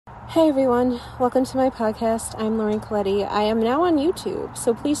Hey everyone, welcome to my podcast. I'm Lauren Coletti. I am now on YouTube,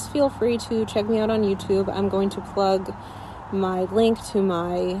 so please feel free to check me out on YouTube. I'm going to plug my link to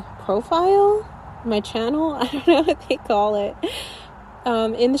my profile, my channel, I don't know what they call it,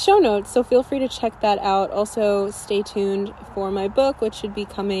 in the show notes, so feel free to check that out. Also, stay tuned for my book, which should be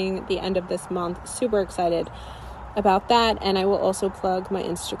coming the end of this month. Super excited about that, and I will also plug my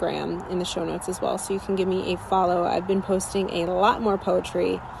Instagram in the show notes as well, so you can give me a follow. I've been posting a lot more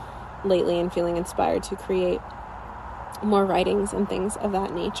poetry lately and feeling inspired to create more writings and things of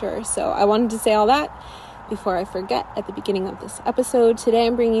that nature. So I wanted to say all that before I forget at the beginning of this episode. Today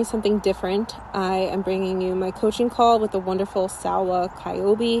I'm bringing you something different. I am bringing you my coaching call with the wonderful Salwa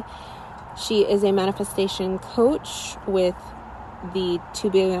Kyobe. She is a manifestation coach with the To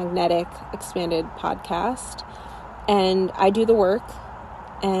Be Magnetic Expanded podcast, and I do the work.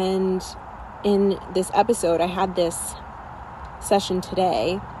 And in this episode, I had this session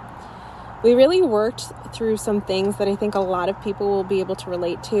today. We really worked through some things that I think a lot of people will be able to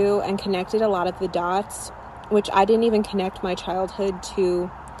relate to, and connected a lot of the dots, which I didn't even connect my childhood to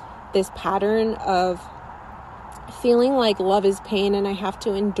this pattern of feeling like love is pain and I have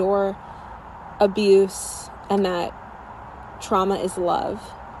to endure abuse and that trauma is love.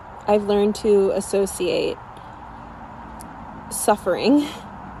 I've learned to associate suffering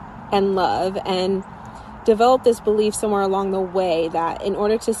and love, and developed this belief somewhere along the way that in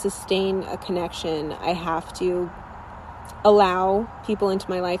order to sustain a connection, I have to allow people into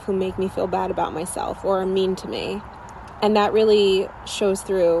my life who make me feel bad about myself or are mean to me. And that really shows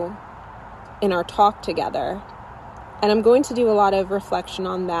through in our talk together. And I'm going to do a lot of reflection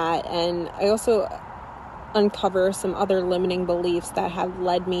on that. And I also uncover some other limiting beliefs that have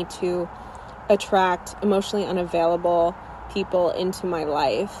led me to attract emotionally unavailable people into my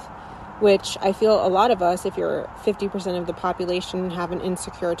life, which I feel a lot of us, if you're 50% of the population, have an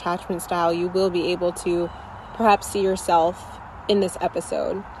insecure attachment style, you will be able to perhaps see yourself in this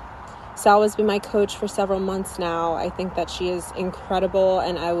episode. Sal has been my coach for several months now. I think that she is incredible,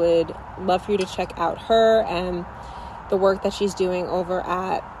 and I would love for you to check out her and the work that she's doing over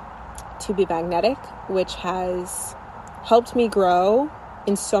at To Be Magnetic, which has helped me grow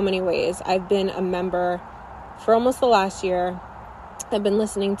in so many ways. I've been a member for almost the last year. I've been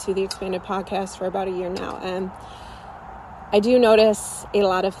listening to the Expanded podcast for about a year now, and I do notice a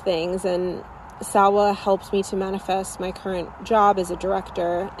lot of things, and Salwa helps me to manifest my current job as a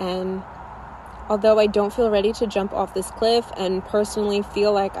director. And although I don't feel ready to jump off this cliff and personally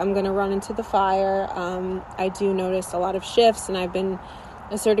feel like I'm going to run into the fire, I do notice a lot of shifts, and I've been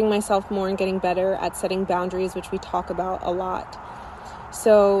asserting myself more and getting better at setting boundaries, which we talk about a lot.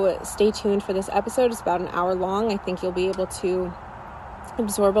 So stay tuned for this episode. It's about an hour long. I think you'll be able to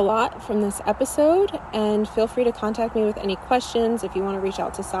absorb a lot from this episode, and feel free to contact me with any questions. If you want to reach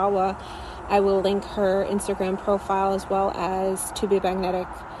out to Salwa, I will link her Instagram profile as well as To Be Magnetic,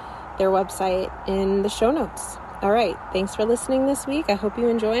 their website, in the show notes. All right, thanks for listening this week. I hope you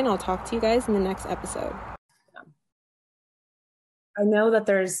enjoy, and I'll talk to you guys in the next episode. I know that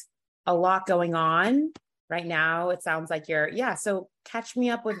there's a lot going on right now. It sounds like so catch me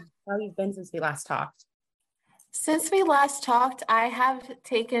up with how you've been since we last talked. Since we last talked, I have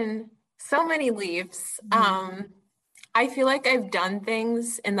taken so many leaps. I feel like I've done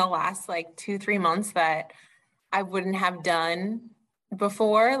things in the last 2-3 months that I wouldn't have done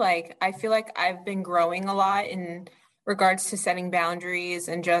before. Like, I feel like I've been growing a lot in regards to setting boundaries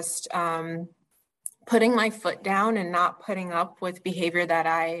and just putting my foot down and not putting up with behavior that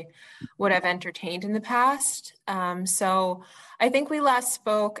I would have entertained in the past. So I think we last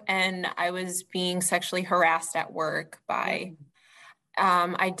spoke and I was being sexually harassed at work by,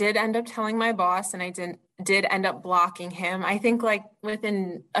 I did end up telling my boss, and I did end up blocking him, I think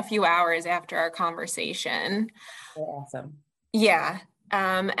within a few hours after our conversation. Awesome. Yeah.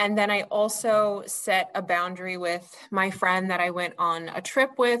 And then I also set a boundary with my friend that I went on a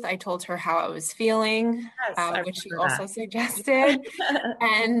trip with. I told her how I was feeling, which she also suggested.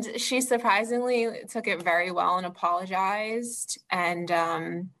 And she surprisingly took it very well and apologized. And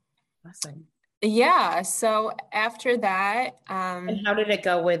Awesome. Yeah, so after that. And how did it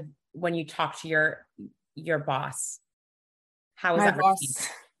go with when you talked to your boss? How was that received?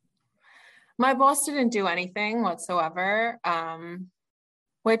 My boss didn't do anything whatsoever.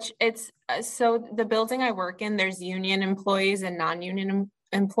 Which so the building I work in, there's union employees and non-union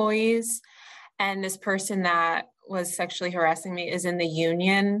employees. And this person that was sexually harassing me is in the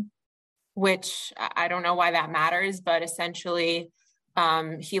union, which I don't know why that matters, but essentially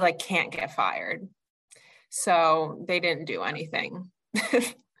he can't get fired. So they didn't do anything,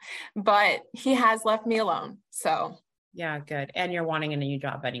 but he has left me alone. So Yeah, good. And you're wanting a new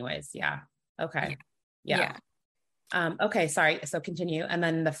job anyways. Yeah. Yeah. Okay. Yeah. Yeah. Okay, sorry. So continue. And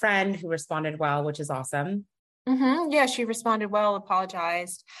then the friend who responded well, which is awesome. Yeah, she responded well,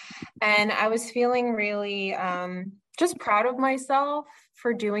 apologized. And I was feeling really just proud of myself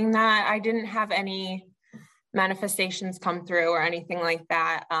for doing that. I didn't have any manifestations come through or anything like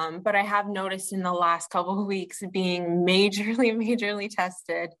that. But I have noticed in the last couple of weeks being majorly, majorly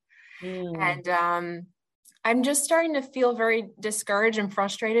tested. Mm, And I'm just starting to feel very discouraged and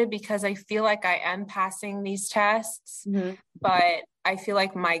frustrated because I feel like I am passing these tests, mhm. but I feel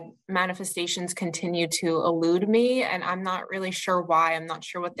like my manifestations continue to elude me. And I'm not really sure why. I'm not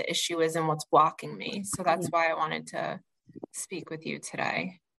sure what the issue is and what's blocking me. So that's why I wanted to speak with you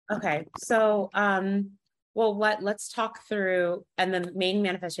today. Okay. So, well, let's talk through, and the main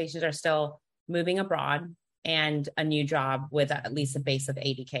manifestations are still moving abroad and a new job with at least a base of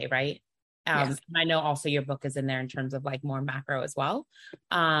 80K, right? Yes. And I know also your book is in there in terms of like more macro as well.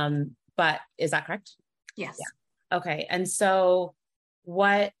 But is that correct? Yes. Yeah. Okay. And so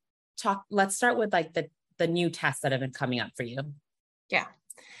what let's start with like the new tests that have been coming up for you. Yeah.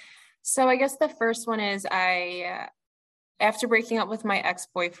 So I guess the first one is after breaking up with my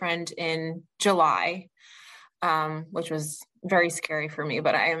ex-boyfriend in July, which was very scary for me,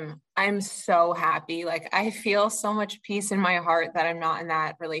 but I'm so happy. Like I feel so much peace in my heart that I'm not in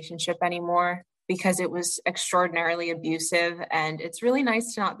that relationship anymore because it was extraordinarily abusive and it's really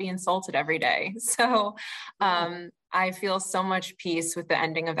nice to not be insulted every day. So Yeah. I feel so much peace with the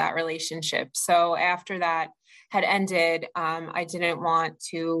ending of that relationship. So after that had ended, I didn't want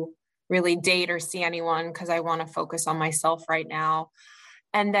to really date or see anyone because I want to focus on myself right now.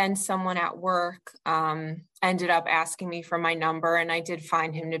 And then someone at work ended up asking me for my number, and I did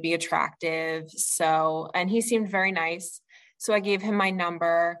find him to be attractive. So, and he seemed very nice. So I gave him my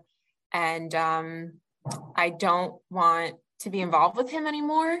number, and I don't want to be involved with him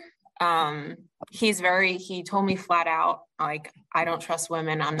anymore. He told me flat out, like, I don't trust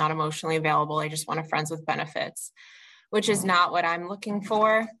women. I'm not emotionally available. I just want a friends with benefits, which is not what I'm looking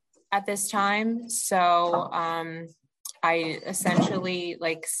for at this time. So, I essentially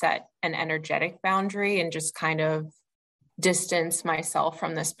like set an energetic boundary and just kind of distance myself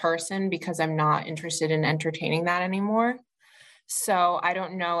from this person because I'm not interested in entertaining that anymore. So I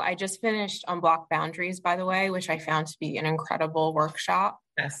don't know. I just finished Unblock Boundaries, by the way, which I found to be an incredible workshop.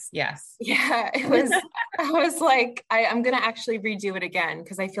 Yes. Yes. Yeah, it was. I was like, I'm going to actually redo it again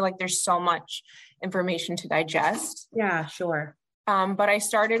because I feel like there's so much information to digest. Yeah, sure. But I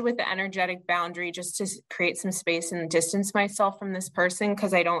started with the energetic boundary just to create some space and distance myself from this person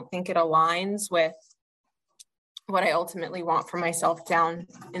because I don't think it aligns with what I ultimately want for myself down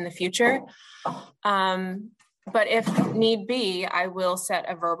in the future. But if need be, I will set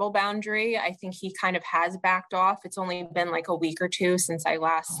a verbal boundary. I think he kind of has backed off. It's only been like a week or two since I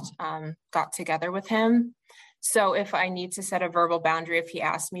last got together with him. So if I need to set a verbal boundary, if he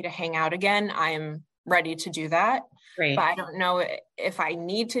asks me to hang out again, I am ready to do that. But Great. I don't know if I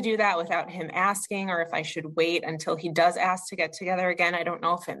need to do that without him asking or if I should wait until he does ask to get together again. I don't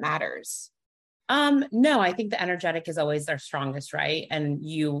know if it matters. No, I think the energetic is always our strongest, right? And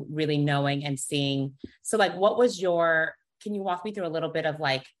you really knowing and seeing. So like can you walk me through a little bit of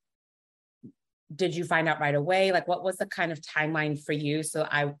like, did you find out right away? Like what was the kind of timeline for you? So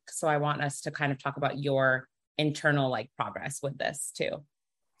I want us to kind of talk about your internal like progress with this too.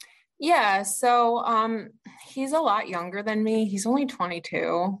 Yeah, so he's a lot younger than me. He's only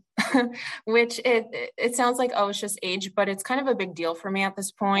 22, which it sounds like, oh, it's just age, but it's kind of a big deal for me at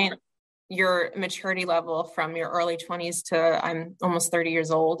this point. Your maturity level from your early 20s to I'm almost 30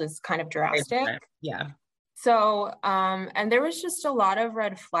 years old is kind of drastic. Yeah. So, and there was just a lot of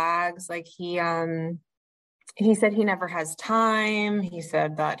red flags. Like he said he never has time. He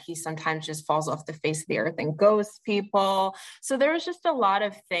said that he sometimes just falls off the face of the earth and ghosts people. So there was just a lot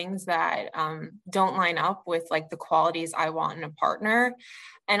of things that don't line up with like the qualities I want in a partner.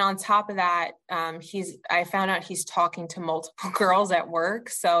 And on top of that, I found out he's talking to multiple girls at work.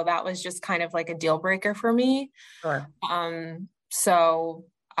 So that was just kind of like a deal breaker for me. Sure. So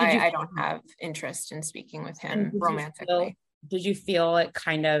Did you I don't have interest in speaking with and him romantically. did you feel it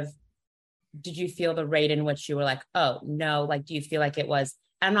kind of did you feel the rate in which you were like, oh no, like do you feel like it was,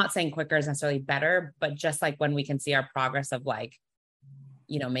 I'm not saying quicker is necessarily better, but just like when we can see our progress of like,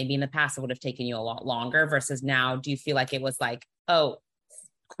 maybe in the past it would have taken you a lot longer versus now, do you feel like it was like, oh,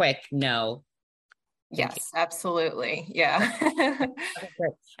 quick, no. Yes, absolutely. Yeah. Okay,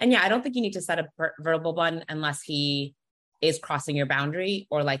 great. And yeah, I don't think you need to set a verbal button unless he is crossing your boundary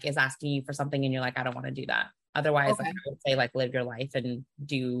or like is asking you for something and you're like, I don't want to do that. Otherwise, like, Okay. I would say like live your life and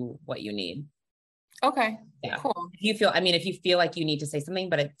do what you need. Okay. Yeah. Cool. If you feel like you need to say something,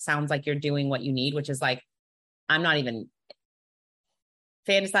 but it sounds like you're doing what you need, which is like, I'm not even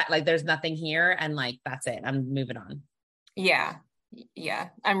fantasize, like there's nothing here. And like, that's it. I'm moving on. Yeah. Yeah.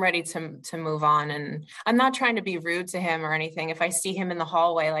 I'm ready to move on, and I'm not trying to be rude to him or anything. If I see him in the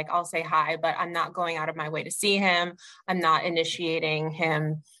hallway, like I'll say hi, but I'm not going out of my way to see him. I'm not initiating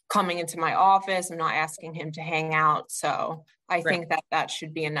him coming into my office. I'm not asking him to hang out. So I Right. think that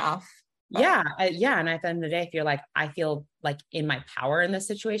should be enough. But Yeah. Yeah. And at the end of the day, if you're like, I feel like in my power in this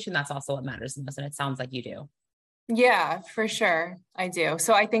situation, that's also what matters the most. And it sounds like you do. yeah, for sure. I do.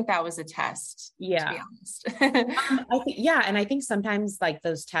 So I think that was a test, to be Yeah. honest. I think, yeah. And I think sometimes like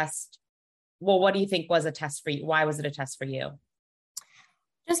those tests, well, what do you think was a test for you? Why was it a test for you?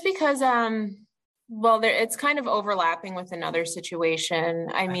 Just because well, it's kind of overlapping with another situation.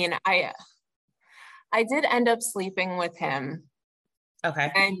 I mean, I did end up sleeping with him, Okay.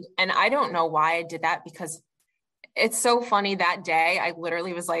 and I don't know why I did that, because it's so funny. That day I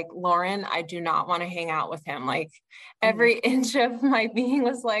literally was like, Lauren, I do not want to hang out with him. Like Mhm. every inch of my being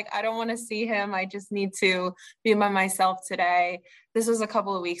was like, I don't want to see him. I just need to be by myself today. This was a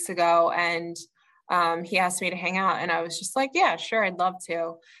couple of weeks ago, and he asked me to hang out, and I was just like, yeah, sure, I'd love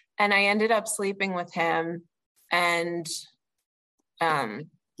to. And I ended up sleeping with him, and um,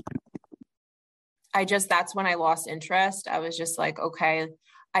 that's when I lost interest. I was just like, okay,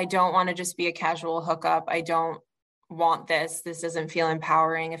 I don't want to just be a casual hookup. I don't want this. This doesn't feel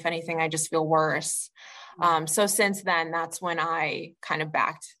empowering. If anything, I just feel worse. So since then, that's when I kind of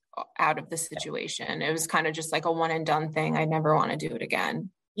backed out of the situation. It was kind of just like a one and done thing. I never want to do it again.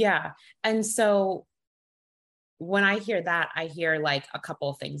 Yeah. And so when I hear that, I hear like a couple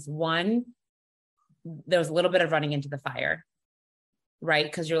of things. One, there was a little bit of running into the fire, right?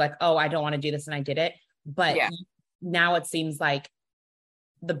 Because you're like, oh, I don't want to do this. And I did it. But Yeah. now it seems like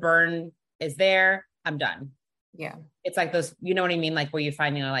the burn is there. I'm done. Yeah. It's like those, you know what I mean? Like where you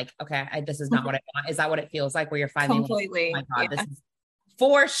finally are like, okay, this is not what I want. Is that what it feels like? Where you're finally like, oh Completely. my God, Yeah. this is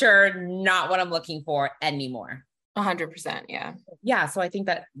for sure not what I'm looking for anymore. 100%. Yeah. Yeah. So I think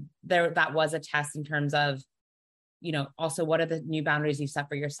that that was a test in terms of, also what are the new boundaries you set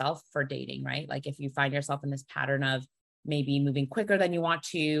for yourself for dating, right? Like if you find yourself in this pattern of maybe moving quicker than you want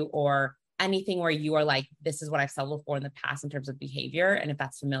to, or anything where you are like, this is what I've settled for in the past in terms of behavior. And if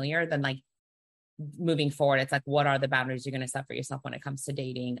that's familiar, then like moving forward, it's like, what are the boundaries you're going to set for yourself when it comes to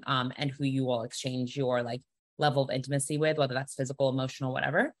dating, and who you will exchange your like level of intimacy with, whether that's physical, emotional,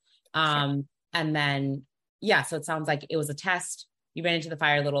 whatever. Sure. And then, yeah, so it sounds like it was a test. You ran into the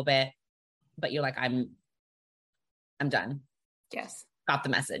fire a little bit, but you're like, I'm done. Yes. Got the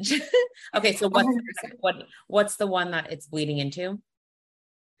message. Okay. So 100%. what's the one that it's bleeding into?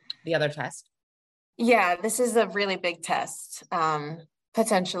 The other test? Yeah, this is a really big test.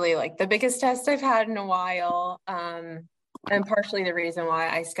 Potentially like the biggest test I've had in a while. And partially the reason why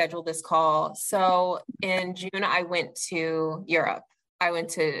I scheduled this call. So in June, I went to Europe. I went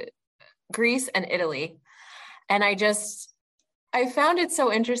to Greece and Italy. And I found it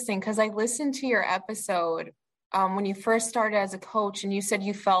so interesting because I listened to your episode when you first started as a coach, and you said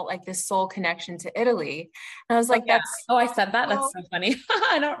you felt like this soul connection to Italy. And I was Oh like, yeah. that's Oh, I said that. That's so so funny.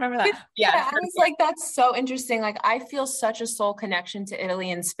 I don't remember that. Yeah. yeah, I was like, that's so interesting. Like, I feel such a soul connection to Italy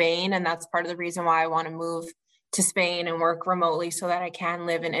and Spain. And that's part of the reason why I want to move to Spain and work remotely so that I can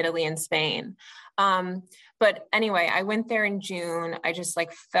live in Italy and Spain. But anyway, I went there in June. I just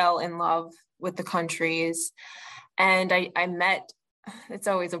like fell in love with the countries. And I met, it's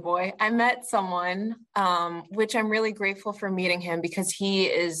always a boy. I met someone, which I'm really grateful for meeting him, because he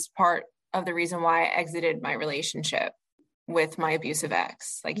is part of the reason why I exited my relationship with my abusive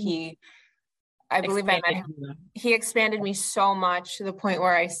ex. Like I believe I met him. He expanded me so much to the point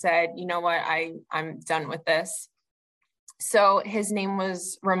where I said, you know what, I'm done with this. So his name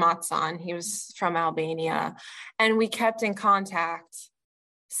was Ramazan. He was from Albania, and we kept in contact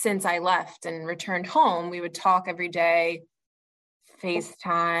since I left and returned home. We would talk every day,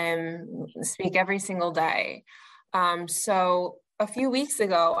 FaceTime, speak every single day. So a few weeks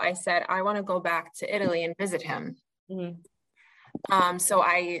ago, I said, I want to go back to Italy and visit him. So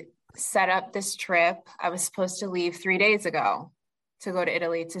I set up this trip. I was supposed to leave 3 days ago to go to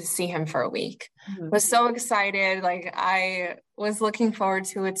Italy to see him for a week. Was so excited. Like I was looking forward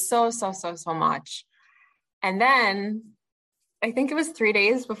to it so much. And then I think it was 3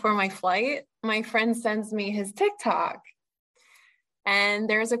 days before my flight, my friend sends me his TikTok. And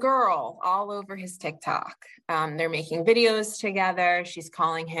there's a girl all over his TikTok. They're making videos together. She's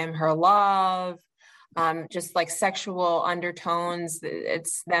calling him her love. Just like sexual undertones.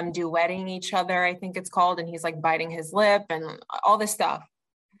 It's them duetting each other, I think it's called. And he's like biting his lip and all this stuff.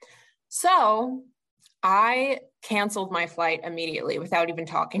 So I canceled my flight immediately without even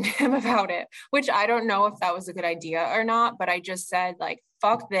talking to him about it, which I don't know if that was a good idea or not, but I just said, like,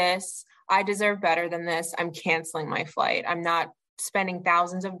 fuck this. I deserve better than this. I'm canceling my flight. I'm not spending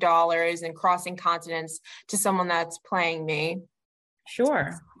thousands of dollars and crossing continents to someone that's playing me.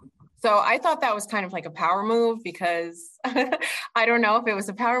 Sure. So I thought that was kind of like a power move because I don't know if it was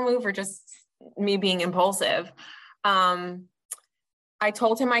a power move or just me being impulsive. I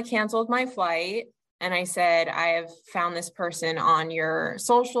told him I canceled my flight and I said, I have found this person on your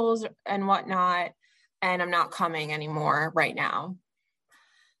socials and whatnot, and I'm not coming anymore right now.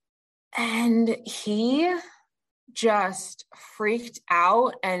 And he just freaked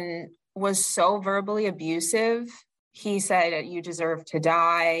out and was so verbally abusive. He said, you deserve to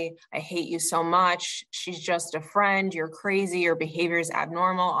die. I hate you so much. She's just a friend. You're crazy. Your behavior is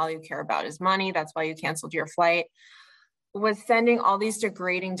abnormal. All you care about is money. That's why you canceled your flight. Was sending all these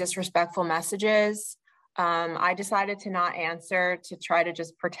degrading, disrespectful messages. I decided to not answer to try to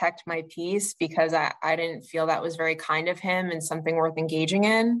just protect my peace because I didn't feel that was very kind of him and something worth engaging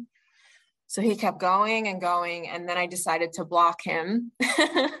in. So he kept going and going. And then I decided to block him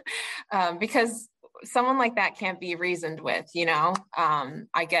because someone like that can't be reasoned with, you know.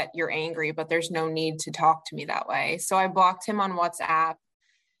 I get you're angry, but there's no need to talk to me that way. So I blocked him on WhatsApp.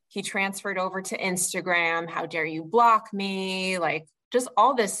 He transferred over to Instagram. How dare you block me? Like just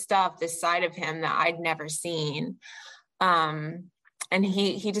all this stuff, this side of him that I'd never seen. And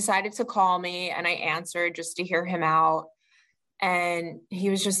he decided to call me and I answered just to hear him out. And he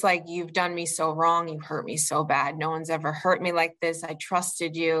was just like, you've done me so wrong. You hurt me so bad. No one's ever hurt me like this. I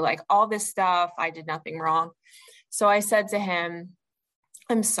trusted you, like all this stuff. I did nothing wrong. So I said to him,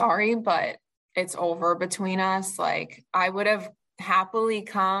 I'm sorry, but it's over between us. Like I would have happily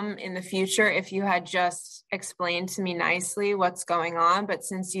come in the future if you had just explained to me nicely what's going on. But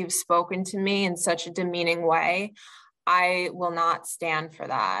since you've spoken to me in such a demeaning way, I will not stand for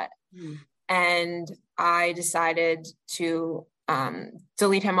that. And I decided to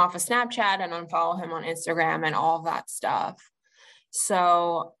delete him off of Snapchat and unfollow him on Instagram and all of that stuff.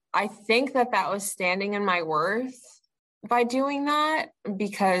 So I think that was standing in my worth by doing that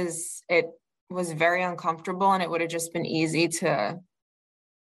because it was very uncomfortable and it would have just been easy to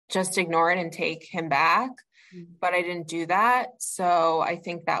just ignore it and take him back. But I didn't do that. So I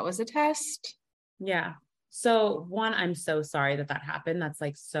think that was a test. Yeah. So one, I'm so sorry that happened. That's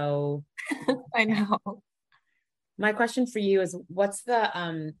like, so I know. My question for you is what's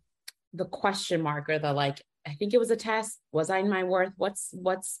the question mark or the, like, I think it was a test. Was I in my worth?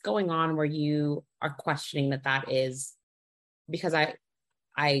 What's going on where you are questioning that is, because I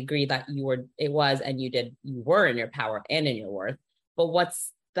agree that it was, and you were in your power and in your worth, but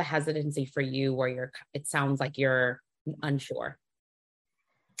what's the hesitancy for you where it sounds like you're unsure?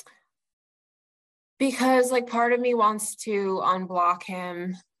 Because like part of me wants to unblock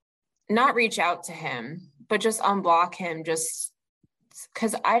him, not reach out to him, but just unblock him just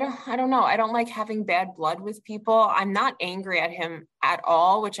because I don't know. I don't like having bad blood with people. I'm not angry at him at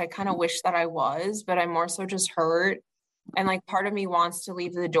all, which I kind of wish that I was, but I'm more so just hurt. And like part of me wants to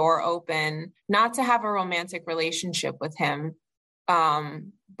leave the door open, not to have a romantic relationship with him.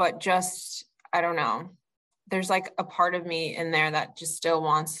 But just, I don't know. There's like a part of me in there that just still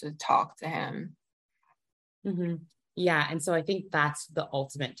wants to talk to him. Mm-hmm. Yeah. And so I think that's the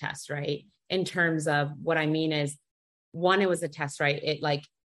ultimate test, right? In terms of what I mean is, one, it was a test, right? It like,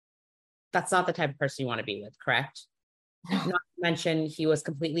 that's not the type of person you want to be with, correct? Not to mention he was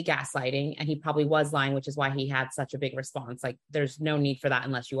completely gaslighting and he probably was lying, which is why he had such a big response. Like there's no need for that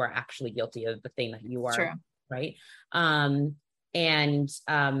unless you are actually guilty of the thing that you are. True. Right. And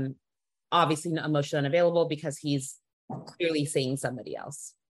obviously not emotionally unavailable because he's clearly seeing somebody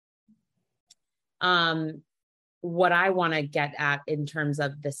else. What I want to get at in terms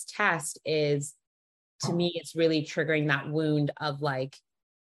of this test is, to me, it's really triggering that wound of like,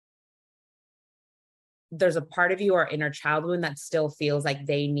 there's a part of you or inner child wound that still feels like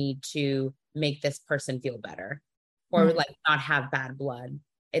they need to make this person feel better or like not have bad blood.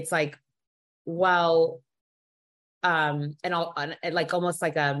 It's like, well, and I'll like almost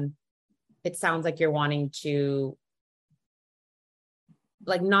like, it sounds like you're wanting to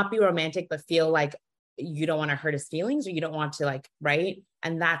like not be romantic, but feel like you don't want to hurt his feelings or you don't want to like, right.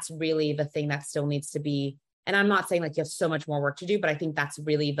 And that's really the thing that still needs to be. And I'm not saying like you have so much more work to do, but I think that's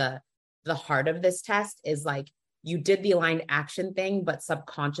really the heart of this test is like, you did the aligned action thing, but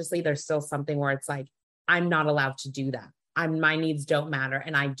subconsciously there's still something where it's like, I'm not allowed to do that. My needs don't matter.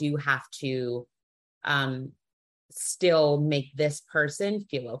 And I do have to still make this person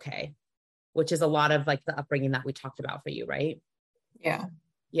feel okay, which is a lot of like the upbringing that we talked about for you. Right. Yeah.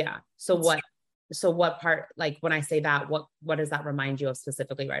 Yeah. So so what part, like when I say that, what does that remind you of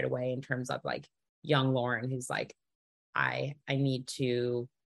specifically right away in terms of like young Lauren, who's like, I need to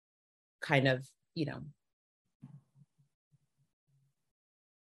kind of,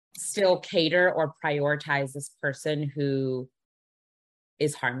 still cater or prioritize this person who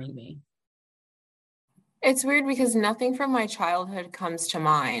is harming me? It's weird because nothing from my childhood comes to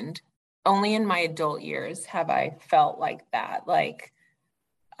mind. Only in my adult years have I felt like that. Like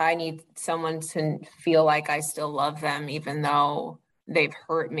I need someone to feel like I still love them, even though they've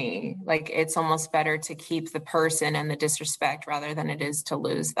hurt me. Like it's almost better to keep the person and the disrespect rather than it is to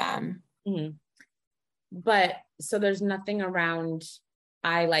lose them. Mm-hmm. But so there's nothing around,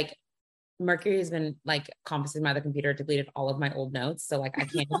 I like, Mercury has been like confiscated by the computer, deleted all of my old notes. So like I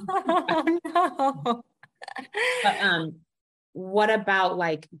can't. Oh, no. But what about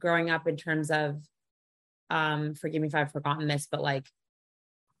like growing up in terms of, forgive me if I've forgotten this, but like,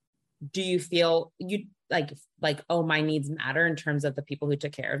 do you feel you like, oh, my needs matter in terms of the people who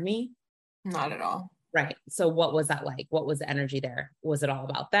took care of me? Not at all. Right. So what was that like? What was the energy there? Was it all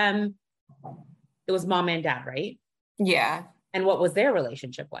about them? It was mom and dad, right? Yeah. And what was their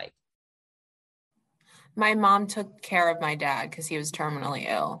relationship like? My mom took care of my dad because he was terminally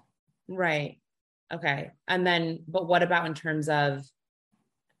ill. Right. Okay. And then, but what about in terms of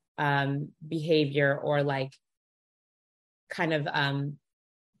behavior or like kind of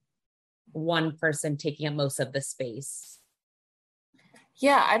one person taking up most of the space?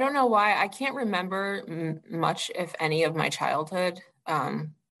 Yeah, I don't know why. I can't remember much, if any, of my childhood,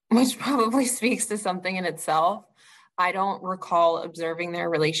 which probably speaks to something in itself. I don't recall observing their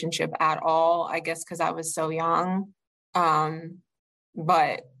relationship at all, I guess because I was so young.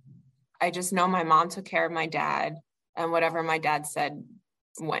 But I just know my mom took care of my dad, and whatever my dad said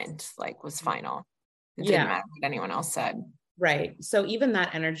went, like, was final. It didn't Yeah. matter what anyone else said. Right. So even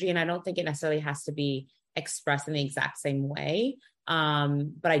that energy, and I don't think it necessarily has to be expressed in the exact same way.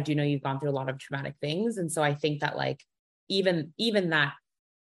 But I do know you've gone through a lot of traumatic things. And so I think that like even that,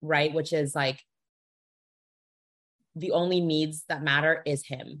 right, which is like the only needs that matter is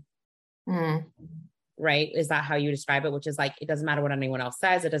him. Mm. Right. Is that how you describe it? Which is like, it doesn't matter what anyone else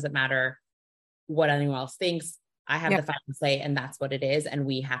says, it doesn't matter what anyone else thinks. I have the final say, and that's what it is. And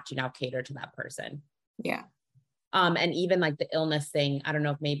we have to now cater to that person. Yeah. And even like the illness thing, I don't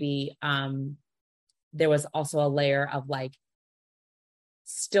know if maybe there was also a layer of like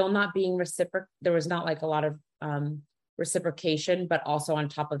still not being reciprocal. There was not like a lot of reciprocation, but also on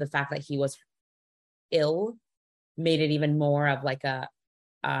top of the fact that he was ill, made it even more of like a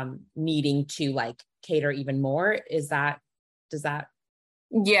needing to like cater even more. Does that?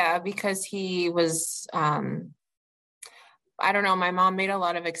 Yeah, because he was, I don't know, my mom made a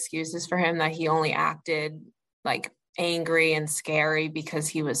lot of excuses for him that he only acted like angry and scary because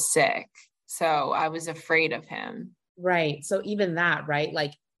he was sick. So I was afraid of him. Right. So even that, right?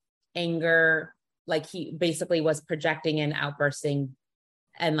 Like anger, like he basically was projecting and outbursting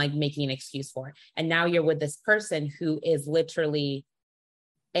and like making an excuse for it. And now you're with this person who is literally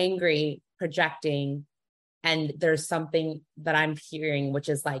angry, projecting, and there's something that I'm hearing, which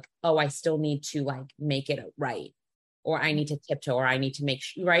is like, oh, I still need to like make it right, or I need to tiptoe, or I need to make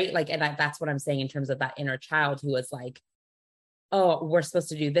sure, right? Like, and that's what I'm saying in terms of that inner child who is like, oh, we're supposed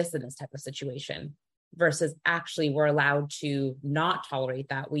to do this in this type of situation, versus actually we're allowed to not tolerate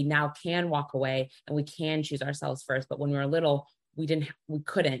that. We now can walk away and we can choose ourselves first. But when we were little, we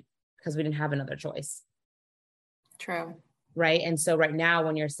couldn't, because we didn't have another choice. True. Right. And so right now,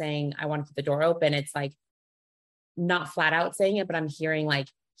 when you're saying, I want to keep the door open, it's like not flat out saying it, but I'm hearing like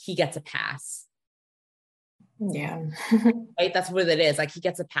he gets a pass. Yeah. Right. That's what it is. Like he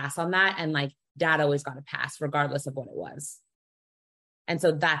gets a pass on that. And like dad always got a pass regardless of what it was. And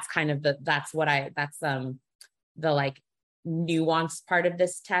so that's kind of that's the like nuanced part of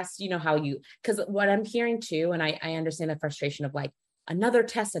this test, because what I'm hearing too, and I understand the frustration of like another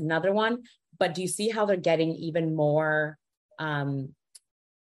test, another one, but do you see how they're getting even more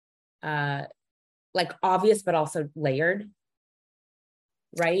like obvious, but also layered?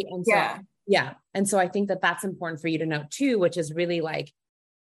 Right. And so, yeah. And so I think that that's important for you to know too, which is really like,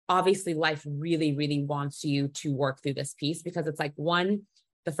 obviously life really, really wants you to work through this piece, because it's like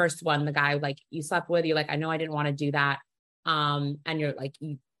the first one, the guy like you slept with, you're like, I know I didn't want to do that. And you're like,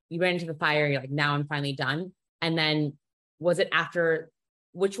 you ran into the fire. You're like, now I'm finally done. And then was it after,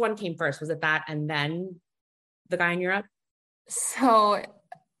 which one came first? Was it that? And then the guy in Europe? So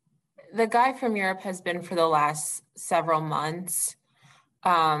the guy from Europe has been for the last several months.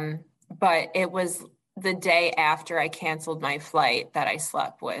 But it was the day after I canceled my flight that I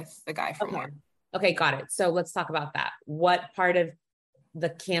slept with the guy from work. Okay, got it. So let's talk about that. What part of the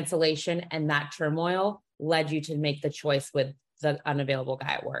cancellation and that turmoil led you to make the choice with the unavailable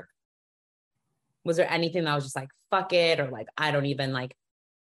guy at work? Was there anything that was just like, fuck it, or like, I don't even like,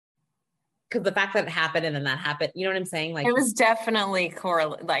 because the fact that it happened and then that happened, you know what I'm saying? Like, it was definitely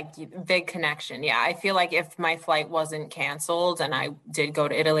like big connection. Yeah. I feel like if my flight wasn't canceled and I did go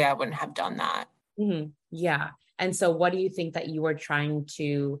to Italy, I wouldn't have done that. Yeah. And so what do you think that you were trying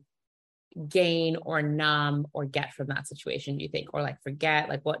to gain or numb or get from that situation, do you think? Or like forget,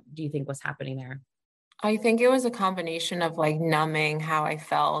 like what do you think was happening there? I think it was a combination of like numbing how I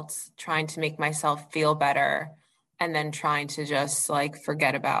felt, trying to make myself feel better, and then trying to just like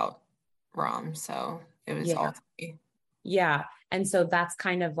forget about Rom. So it was all three. Yeah. And so that's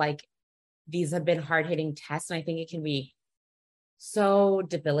kind of like, these have been hard hitting tests. And I think it can be so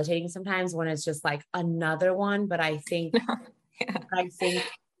debilitating sometimes when it's just like another one. But I think, I think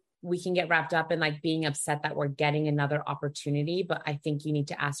we can get wrapped up in like being upset that we're getting another opportunity. But I think you need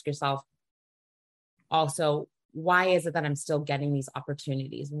to ask yourself also, why is it that I'm still getting these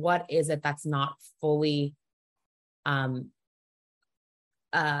opportunities? What is it that's not fully, that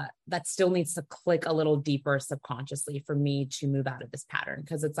still needs to click a little deeper subconsciously for me to move out of this pattern?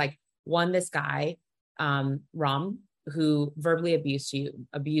 Because it's like, one, this guy, Ram, who verbally abused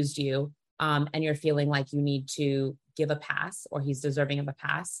you, and you're feeling like you need to give a pass, or he's deserving of a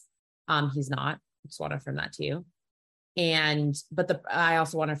pass. He's not. I just want to affirm that to you. But I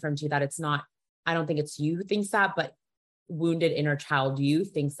also want to affirm to you that it's not, I don't think it's you who thinks that, but wounded inner child you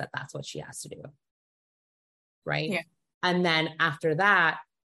thinks that that's what she has to do. Right. Yeah. And then after that,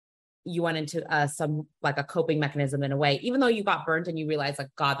 you went into some like a coping mechanism in a way, even though you got burnt and you realized like,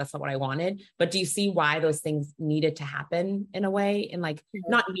 God, that's not what I wanted. But do you see why those things needed to happen in a way? And like,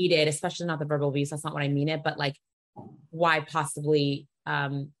 not needed, especially not the verbal abuse. That's not what I mean it, but like why possibly,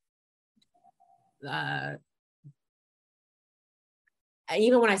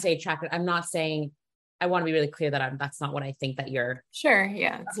 even when I say attracted, I'm not saying, I want to be really clear that that's not what I think that you're. Sure.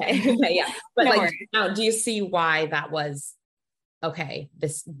 Yeah. Okay. Yeah. But No like, worries. now, do you see why that was, okay,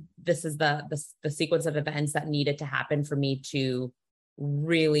 this is the sequence of events that needed to happen for me to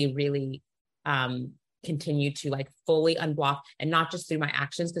really, really, continue to like fully unblock, and not just through my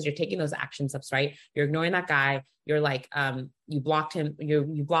actions, because you're taking those action steps, right? You're ignoring that guy. You're like, you blocked him.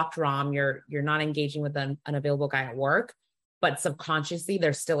 You blocked Rom. You're not engaging with an unavailable guy at work, but subconsciously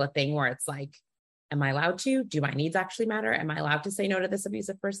there's still a thing where it's like, am I allowed to? Do my needs actually matter? Am I allowed to say no to this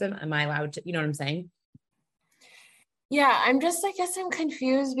abusive person? Am I allowed to, you know what I'm saying? Yeah, I guess I'm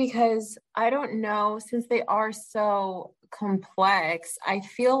confused because I don't know, since they are so complex, I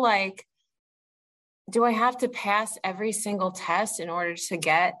feel like, do I have to pass every single test in order to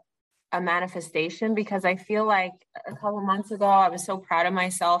get a manifestation? Because I feel like a couple months ago, I was so proud of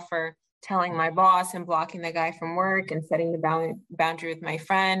myself for telling my boss and blocking the guy from work and setting the boundary with my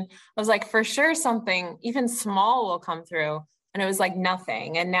friend. I was like, for sure, something even small will come through. And it was like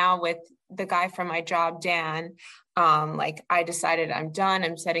nothing. And now with the guy from my job, Dan, like I decided I'm done.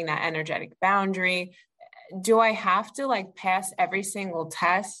 I'm setting that energetic boundary. Do I have to like pass every single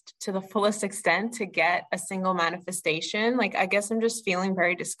test to the fullest extent to get a single manifestation? Like, I guess I'm just feeling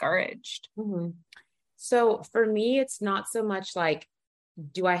very discouraged. Mm-hmm. So for me, it's not so much like,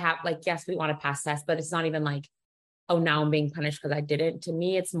 do I have like, yes, we want to pass tests, but it's not even like, oh, now I'm being punished because I didn't. To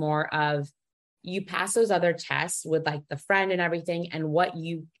me, it's more of, you pass those other tests with like the friend and everything, and what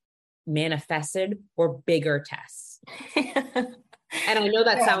you manifested were bigger tests. And I know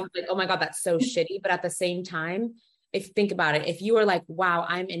that sounds like, oh my God, that's so shitty. But at the same time, if you think about it, if you were like, wow,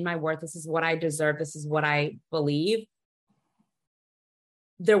 I'm in my worth, this is what I deserve, this is what I believe,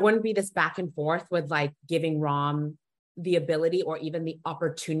 there wouldn't be this back and forth with like giving Rom the ability or even the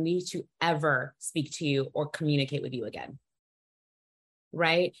opportunity to ever speak to you or communicate with you again.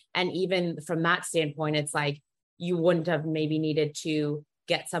 Right. And even from that standpoint, it's like, you wouldn't have maybe needed to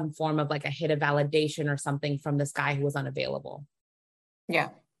get some form of like a hit of validation or something from this guy who was unavailable. Yeah.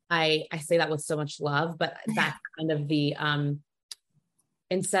 I say that with so much love, but that's kind of the,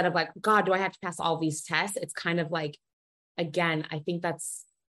 instead of like, God, do I have to pass all these tests? It's kind of like, again, I think that's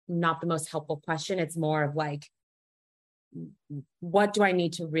not the most helpful question. It's more of like, what do I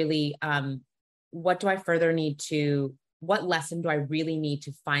need to really, what lesson do I really need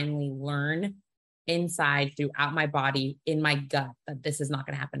to finally learn inside throughout my body, in my gut, that this is not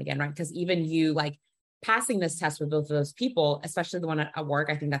going to happen again, right? Because even you like passing this test with both of those people, especially the one at work,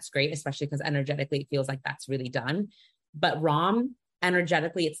 I think that's great, especially because energetically it feels like that's really done. But Rom,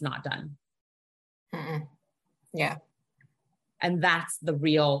 energetically, it's not done. Mm-mm. Yeah. And that's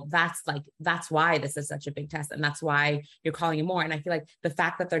why this is such a big test. And that's why you're calling it more. And I feel like the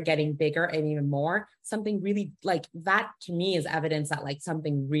fact that they're getting bigger and even more, something really like that to me is evidence that like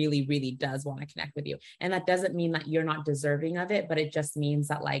something really, really does want to connect with you. And that doesn't mean that you're not deserving of it, but it just means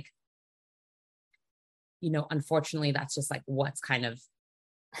that like, unfortunately, that's just like what's kind of,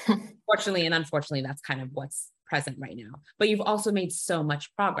 fortunately and unfortunately, that's kind of what's present right now. But you've also made so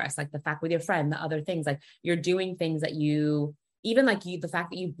much progress, like the fact with your friend, the other things, like you're doing things that the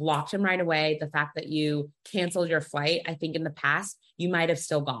fact that you blocked him right away, the fact that you canceled your flight, I think in the past, you might have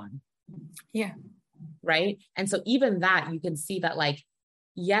still gone. Yeah. Right. And so even that, you can see that like,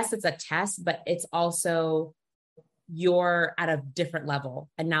 yes, it's a test, but it's also you're at a different level.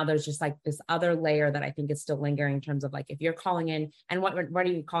 And now there's just like this other layer that I think is still lingering in terms of like, if you're calling in, and what are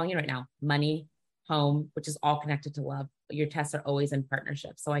you calling in right now? Money, home, which is all connected to love. Your tests are always in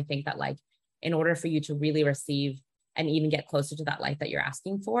partnership. So I think that like, in order for you to really receive and even get closer to that life that you're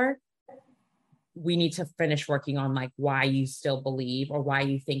asking for, we need to finish working on like why you still believe or why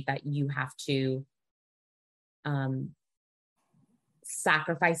you think that you have to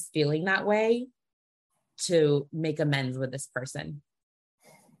sacrifice feeling that way to make amends with this person.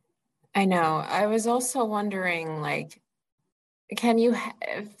 I know. I was also wondering, like,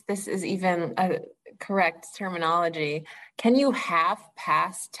 if this is even a correct terminology, can you half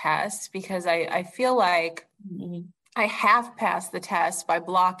pass tests? Because I feel like I half passed the test by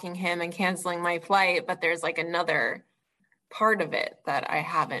blocking him and canceling my flight, but there's like another part of it that I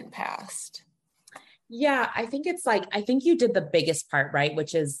haven't passed. Yeah, I think you did the biggest part, right?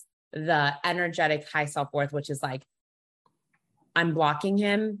 Which is the energetic high self-worth, which is like, I'm blocking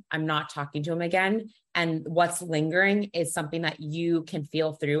him. I'm not talking to him again. And what's lingering is something that you can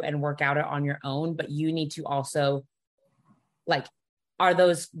feel through and work out it on your own. But you need to also like, are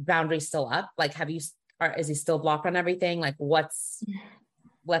those boundaries still up? Like, is he still blocked on everything? Like okay,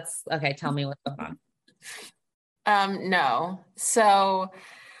 tell me what's going on. No. So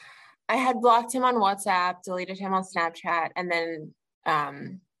I had blocked him on WhatsApp, deleted him on Snapchat. And then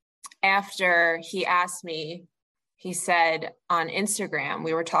after he asked me, he said on Instagram,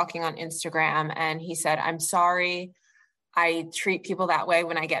 we were talking on Instagram, and he said, I'm sorry. I treat people that way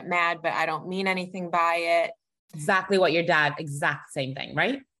when I get mad, but I don't mean anything by it. Exactly what your dad, exact same thing,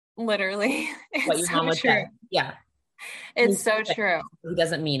 right? Literally. What your mom would say. Yeah. It's so true. He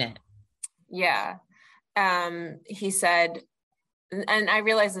doesn't mean it. Yeah. He said, and I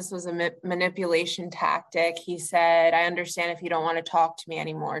realized this was a manipulation tactic. He said, I understand if you don't want to talk to me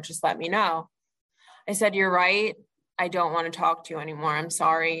anymore, just let me know. I said, you're right. I don't want to talk to you anymore. I'm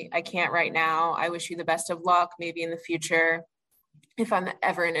sorry. I can't right now. I wish you the best of luck. Maybe in the future, if I'm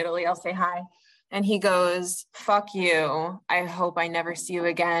ever in Italy, I'll say hi. And he goes, fuck you. I hope I never see you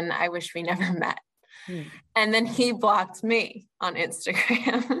again. I wish we never met. And then he blocked me on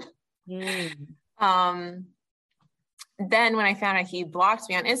Instagram. Then when I found out he blocked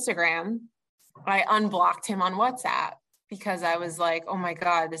me on Instagram, I unblocked him on WhatsApp because I was like, oh my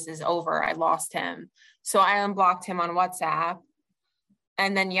God, this is over. I lost him. So I unblocked him on WhatsApp.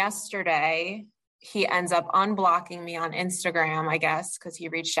 And then yesterday, he ends up unblocking me on Instagram, I guess, because he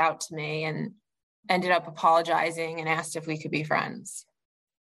reached out to me and ended up apologizing and asked if we could be friends.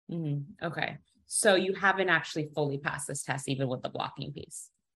 Okay. So you haven't actually fully passed this test, even with the blocking piece.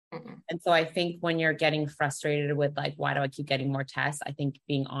 And so I think when you're getting frustrated with like, why do I keep getting more tests? I think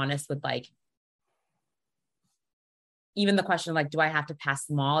being honest with like, even the question, like, do I have to pass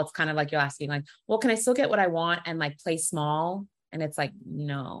small? It's kind of like you're asking like, well, can I still get what I want and like play small? And it's like,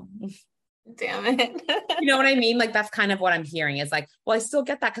 no. Damn it. You know what I mean? Like, that's kind of what I'm hearing is like, well, I still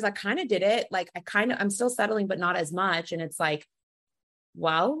get that because I kind of did it. Like, I'm still settling, but not as much. And it's like,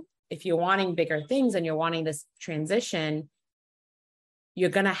 well, if you're wanting bigger things and you're wanting this transition, you're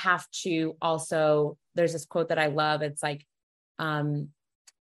going to have to also, there's this quote that I love. It's like, what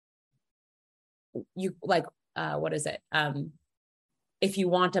is it? If you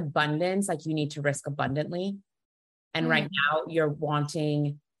want abundance, like you need to risk abundantly. And right now you're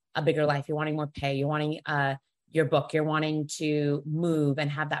wanting a bigger life. You're wanting more pay. You're wanting your book. You're wanting to move and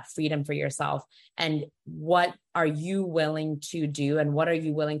have that freedom for yourself. And what are you willing to do? And what are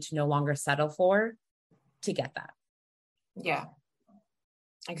you willing to no longer settle for to get that? Yeah,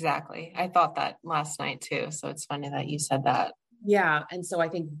 exactly. I thought that last night too. So it's funny that you said that. Yeah. And so I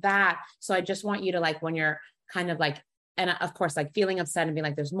think so I just want you to like, when you're kind of like, and of course, like feeling upset and being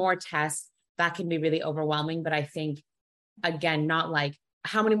like, there's more tests, that can be really overwhelming. But I think, again, not like,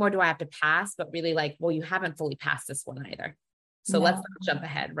 how many more do I have to pass? But really like, well, you haven't fully passed this one either. So let's not jump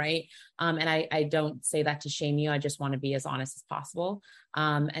ahead. Right. And I don't say that to shame you. I just want to be as honest as possible.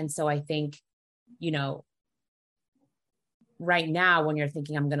 And so I think, right now, when you're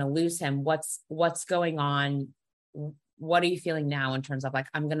thinking, I'm going to lose him, what's going on? What are you feeling now in terms of like,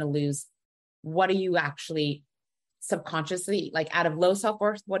 I'm going to lose? What are you actually subconsciously, like out of low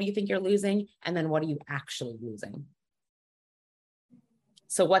self-worth, what do you think you're losing? And then what are you actually losing?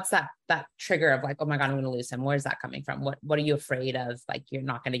 So what's that trigger of like, oh my God, I'm going to lose him. Where's that coming from? What are you afraid of? Like, you're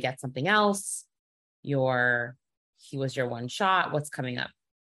not going to get something else. He was your one shot. What's coming up?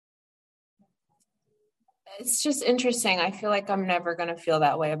 It's just interesting. I feel like I'm never going to feel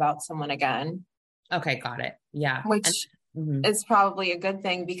that way about someone again. Okay. Got it. Yeah. Which is probably a good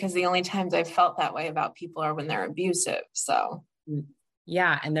thing, because the only times I've felt that way about people are when they're abusive. So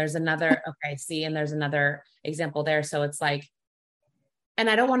yeah. And there's another, okay, see, and there's another example there. So it's like, and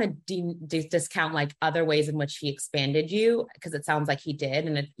I don't want to discount like other ways in which he expanded you, because it sounds like he did,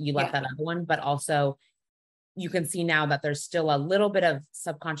 and you left that other one, but also you can see now that there's still a little bit of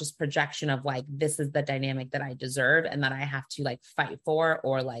subconscious projection of like, this is the dynamic that I deserve and that I have to like fight for,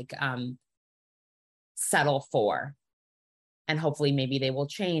 or like settle for. And hopefully maybe they will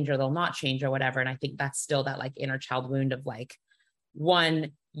change or they'll not change or whatever. And I think that's still that like inner child wound of like,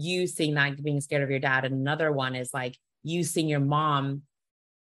 one, you seeing that being scared of your dad. And another one is like you seeing your mom,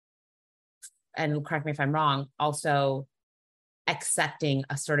 and correct me if I'm wrong, also accepting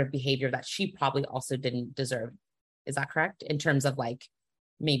a sort of behavior that she probably also didn't deserve. Is that correct? In terms of like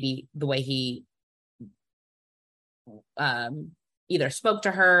maybe the way he either spoke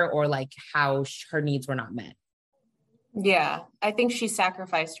to her or like how her needs were not met. Yeah. I think she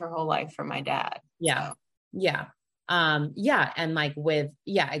sacrificed her whole life for my dad. Yeah. So. Yeah. Yeah. And like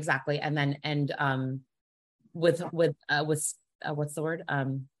yeah, exactly. And then, with what's the word?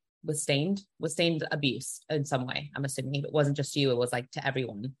 Withstained abuse in some way. I'm assuming if it wasn't just you, it was like to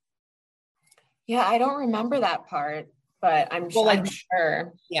everyone. Yeah. I don't remember that part, but I'm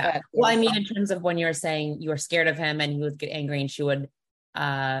sure. Yeah. Well, I mean, in terms of when you're saying you were scared of him and he would get angry and she would,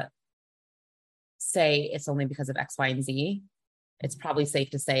 say it's only because of X, Y, and Z, it's probably safe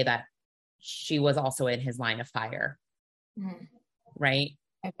to say that she was also in his line of fire. Right?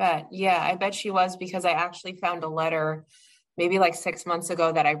 I bet. Yeah, I bet she was, because I actually found a letter maybe like 6 months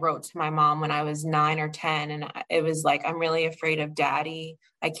ago that I wrote to my mom when I was 9 or 10. And it was like, I'm really afraid of daddy.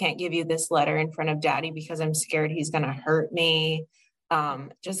 I can't give you this letter in front of daddy because I'm scared he's going to hurt me.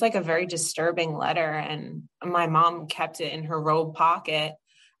 Just like a very disturbing letter. And my mom kept it in her robe pocket.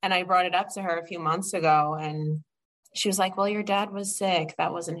 And I brought it up to her a few months ago, and she was like, well, your dad was sick.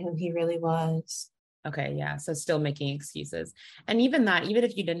 That wasn't who he really was. Okay. Yeah. So still making excuses. And even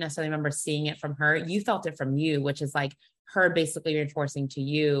if you didn't necessarily remember seeing it from her, you felt it from you, which is like her basically reinforcing to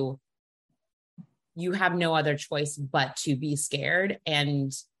you, you have no other choice but to be scared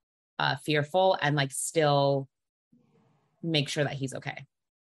and fearful and like still make sure that he's okay.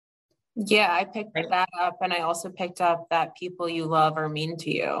 Yeah, I picked that up. And I also picked up that people you love are mean to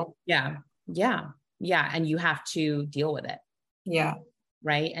you. Yeah. Yeah. Yeah. And you have to deal with it. Yeah.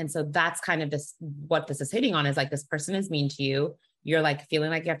 Right. And so that's kind of what this is hitting on is like, this person is mean to you. You're like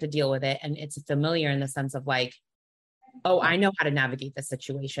feeling like you have to deal with it. And it's familiar in the sense of like, oh, I know how to navigate this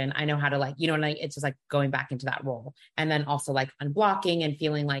situation. I know how to like, like, it's just like going back into that role. And then also like unblocking and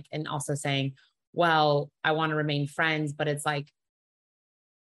feeling like, and also saying, well, I want to remain friends, but it's like,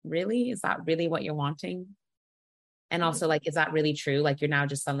 really, is that really what you're wanting? And also like, is that really true? Like, you're now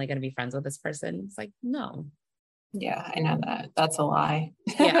just suddenly going to be friends with this person. It's like, no. Yeah, I know that. That's a lie.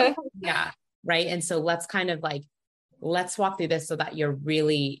 Yeah. Yeah. Right. And so let's kind of like, let's walk through this so that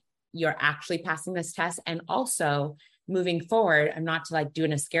you're actually passing this test. And also moving forward, and not to like do it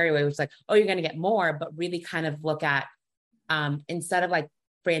in a scary way, which is like, oh, you're going to get more, but really kind of look at, instead of like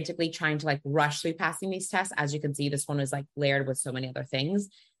frantically trying to like rush through passing these tests, as you can see, this one was like layered with so many other things.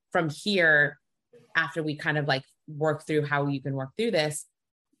 From here, after we kind of like work through how you can work through this,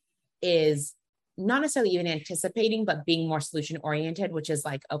 is not necessarily even anticipating, but being more solution oriented, which is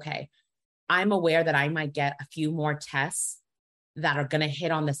like, okay, I'm aware that I might get a few more tests that are going to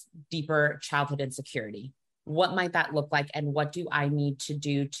hit on this deeper childhood insecurity. What might that look like? And what do I need to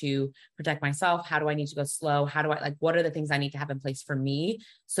do to protect myself? How do I need to go slow? How do I like, what are the things I need to have in place for me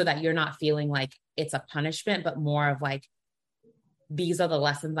so that you're not feeling like it's a punishment, but more of like, these are the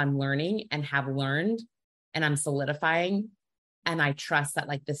lessons I'm learning and have learned, and I'm solidifying. And I trust that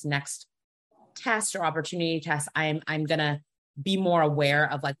like this next test or opportunity test, I'm going to be more aware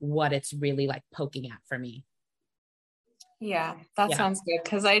of like what it's really like poking at for me. Yeah, that sounds good.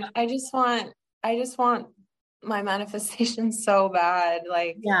 Cause I just want my manifestation so bad.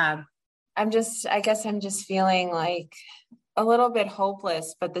 Like, yeah, I guess I'm just feeling like a little bit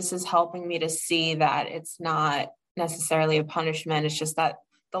hopeless, but this is helping me to see that it's not necessarily a punishment. It's just that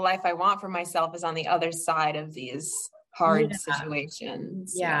the life I want for myself is on the other side of these hard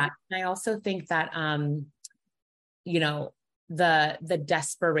situations. Yeah. And I also think that, you know, the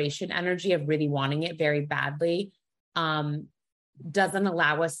desperation energy of really wanting it very badly, doesn't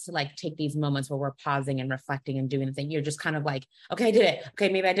allow us to like take these moments where we're pausing and reflecting and doing the thing. You're just kind of like, okay, I did it. Okay,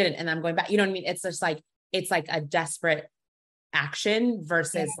 maybe I didn't. And I'm going back. You know what I mean? It's just like, it's like a desperate action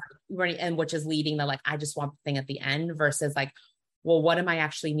versus like, and which is leading the, like, I just want the thing at the end versus like, well, what am I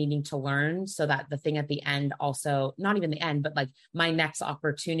actually needing to learn so that the thing at the end also, not even the end, but like my next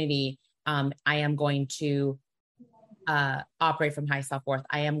opportunity, I am going to operate from high self-worth.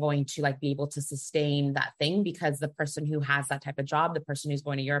 I am going to like be able to sustain that thing, because the person who has that type of job, the person who's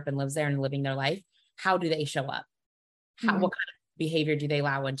going to Europe and lives there and living their life, how do they show up? What kind of behavior do they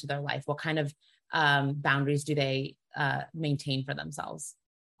allow into their life? What kind of boundaries do they maintain for themselves?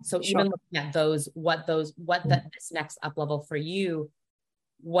 So even looking at those, this next up level for you,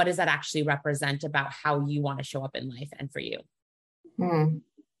 what does that actually represent about how you want to show up in life and for you?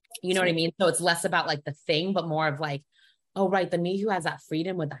 You know what I mean? So it's less about like the thing, but more of like, oh, right, the me who has that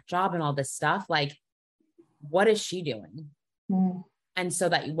freedom with that job and all this stuff, like, what is she doing? And so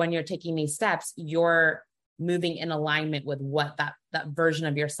that when you're taking these steps, you're moving in alignment with what that version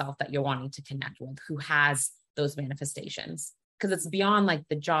of yourself that you're wanting to connect with, who has those manifestations. Because it's beyond like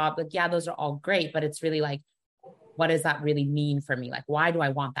the job, like, yeah, those are all great, but it's really like, what does that really mean for me? Like, why do I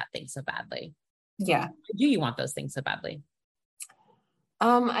want that thing so badly? Yeah. Why do you want those things so badly?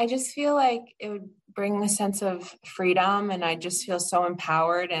 I just feel like it would bring a sense of freedom, and I just feel so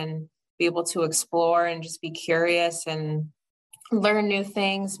empowered and be able to explore and just be curious and learn new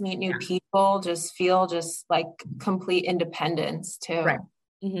things, meet new people, just feel just like complete independence too. Right.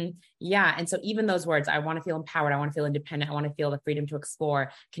 Yeah. And so even those words, I want to feel empowered. I want to feel independent. I want to feel the freedom to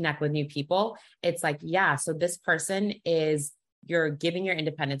explore, connect with new people. It's like, yeah. So this person is, you're giving your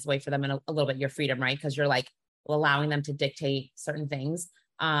independence away for them and a little bit your freedom, right? Because you're like allowing them to dictate certain things.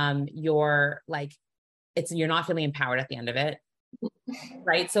 You're like, you're not feeling empowered at the end of it.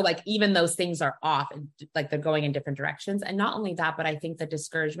 Right. So like, even those things are off and like they're going in different directions. And not only that, but I think the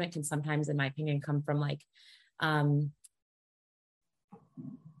discouragement can sometimes, in my opinion, come from like,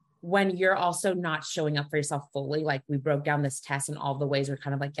 when you're also not showing up for yourself fully. Like we broke down this test and all the ways we're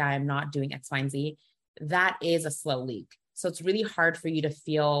kind of like, yeah, I'm not doing X, Y, and Z. That is a slow leak. So it's really hard for you to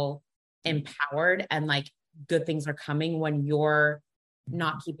feel empowered and like good things are coming when you're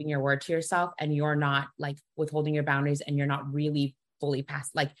not keeping your word to yourself and you're not like withholding your boundaries and you're not really fully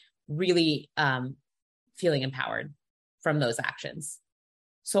past, like really feeling empowered from those actions.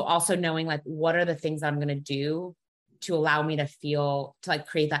 So also knowing like, what are the things that I'm going to do to allow me to feel, to like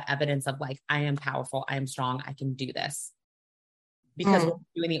create that evidence of like, I am powerful, I am strong, I can do this. Because we're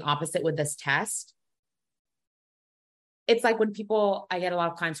doing the opposite with this test. It's like when people, I get a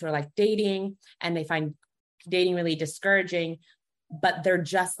lot of clients who are like dating and they find dating really discouraging, but they're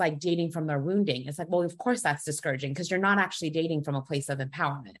just like dating from their wounding. It's like, well, of course that's discouraging because you're not actually dating from a place of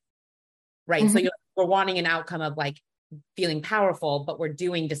empowerment, right? So we're wanting an outcome of like feeling powerful, but we're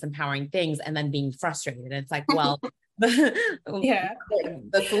doing disempowering things and then being frustrated. And it's like, well, the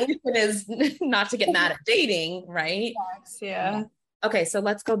solution is not to get mad at dating, right? Yeah. Okay, so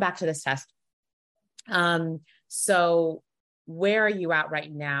let's go back to this test. So where are you at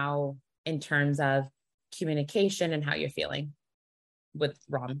right now in terms of communication and how you're feeling with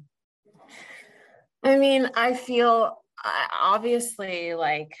Rom? I mean, I feel obviously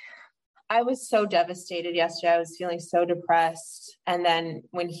like I was so devastated yesterday. I was feeling so depressed. And then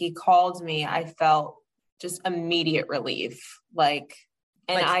when he called me, I felt just immediate relief. Like,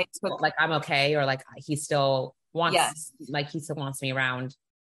 and like, I took like, I'm okay. Or like, he still wants, like, he still wants me around.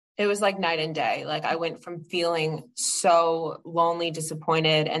 It was like night and day. Like I went from feeling so lonely,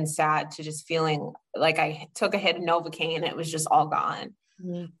 disappointed, and sad to just feeling like I took a hit of Novocaine and it was just all gone,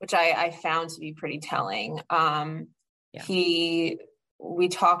 which I found to be pretty telling. We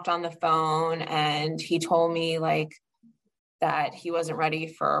talked on the phone and he told me like that he wasn't ready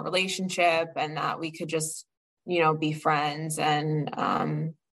for a relationship and that we could just, be friends.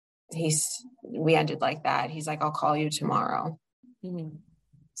 And we ended like that. He's like, I'll call you tomorrow.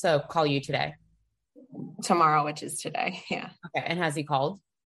 So call you today. Tomorrow, which is today. Yeah. Okay. And has he called?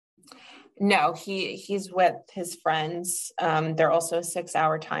 No, he's with his friends. They're also a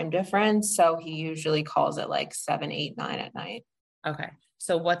 6-hour time difference. So he usually calls at like 7, 8, 9 at night. Okay.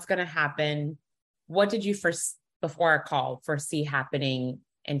 So what's going to happen? What did you before our call foresee happening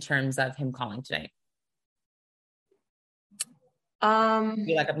in terms of him calling today? Be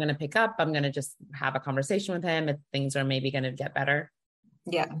like, I'm going to pick up. I'm going to just have a conversation with him if things are maybe going to get better.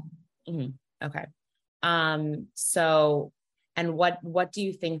 Yeah. Okay. So, and what do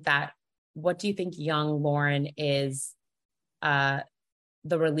you think young Lauren is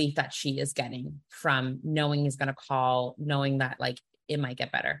the relief that she is getting from knowing he's going to call, knowing that like it might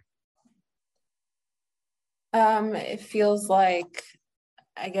get better? It feels like,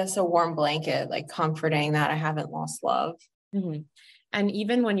 I guess, a warm blanket, like comforting that I haven't lost love. Mm-hmm. And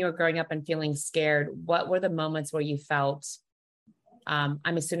even when you were growing up and feeling scared, what were the moments where you felt, I'm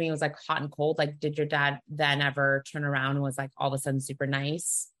assuming it was like hot and cold. Like, did your dad then ever turn around and was like all of a sudden super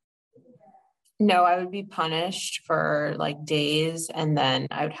nice? No, I would be punished for like days, and then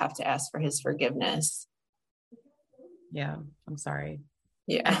I would have to ask for his forgiveness. Yeah, I'm sorry.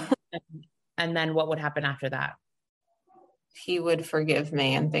 Yeah. And then what would happen after that? He would forgive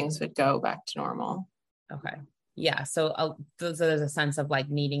me and things would go back to normal. Okay. Yeah. So there's a sense of like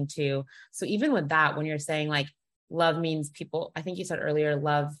needing to, so even with that, when you're saying like love means people, I think you said earlier,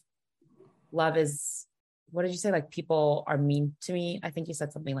 love is, what did you say? Like people are mean to me. I think you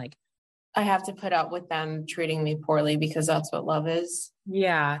said something like, I have to put up with them treating me poorly because that's what love is.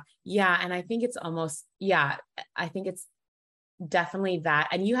 yeah. Yeah. And I think it's almost, yeah, I think it's definitely that.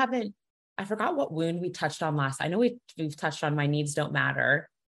 And you haven't, I forgot what wound we touched on last. I know we've touched on my needs don't matter.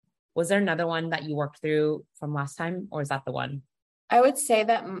 Was there another one that you worked through from last time, or is that the one? I would say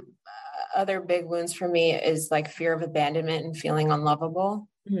that other big wounds for me is like fear of abandonment and feeling unlovable.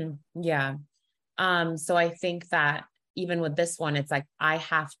 Mm-hmm. Yeah. So I think that even with this one, it's like I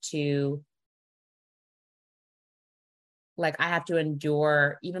have to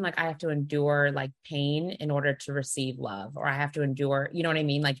endure, even like I have to endure like pain in order to receive love, or I have to endure, you know what I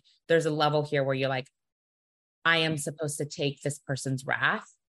mean? Like there's a level here where you're like, I am supposed to take this person's wrath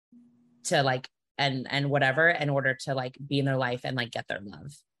to like, and whatever, in order to like be in their life and like get their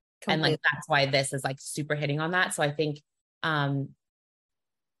love. Completely. And like, that's why this is like super hitting on that. So I think,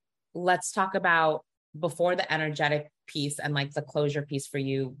 let's talk about before the energetic piece and like the closure piece for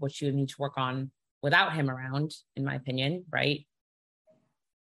you, which you need to work on without him around, in my opinion, right?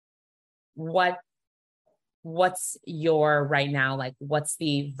 What's your right now, like what's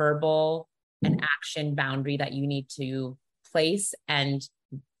the verbal and action boundary that you need to place and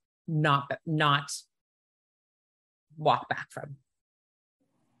not walk back from?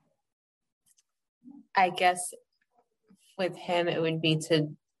 I guess with him, it would be to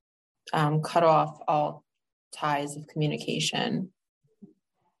cut off all ties of communication.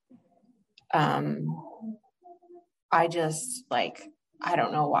 I just like, I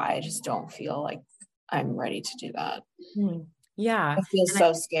don't know why. I just don't feel like I'm ready to do that. Yeah. It feels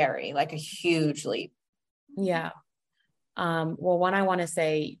so scary, like a huge leap. Yeah. Well, one, I want to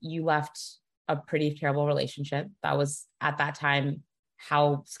say you left a pretty terrible relationship. That was at that time.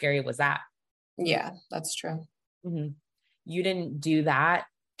 How scary was that? Yeah, that's true. Mm-hmm. You didn't do that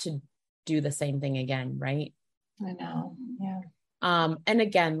to do the same thing again, right? I know. Yeah. And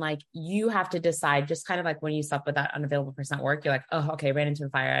again, like you have to decide, just kind of like when you slept with that unavailable person at work, you're like, oh, okay, ran into the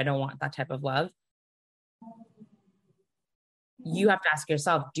fire. I don't want that type of love. You have to ask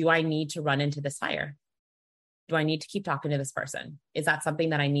yourself, do I need to run into this fire? Do I need to keep talking to this person? Is that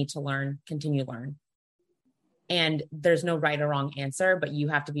something that I need to learn, continue to learn? And there's no right or wrong answer, but you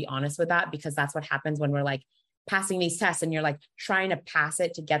have to be honest with that, because that's what happens when we're like passing these tests and you're like trying to pass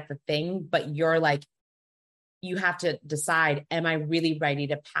it to get the thing, but you're like, you have to decide, am I really ready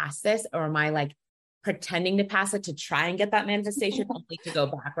to pass this? Or am I like pretending to pass it to try and get that manifestation only to go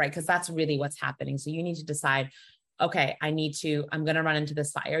back, right? Because that's really what's happening. So you need to decide, okay, I'm going to run into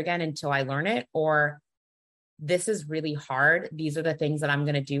this fire again until I learn it, or this is really hard. These are the things that I'm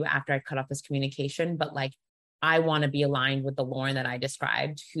going to do after I cut off this communication. But like, I want to be aligned with the Lauren that I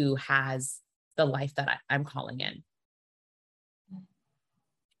described, who has the life that I'm calling in.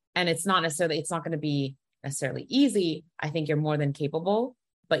 And it's not going to be necessarily easy. I think you're more than capable,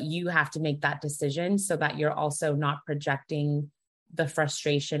 but you have to make that decision so that you're also not projecting the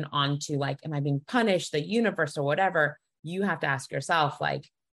frustration onto like, am I being punished, the universe or whatever? You have to ask yourself, like,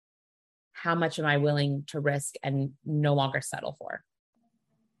 how much am I willing to risk and no longer settle for?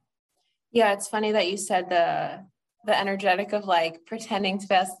 Yeah, it's funny that you said the energetic of like pretending to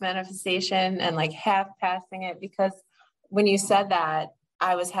pass manifestation and like half passing it, because when you said that,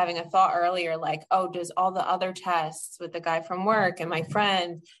 I was having a thought earlier, like, oh, does all the other tests with the guy from work and my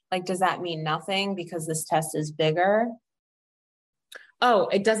friend, like, does that mean nothing because this test is bigger? Oh,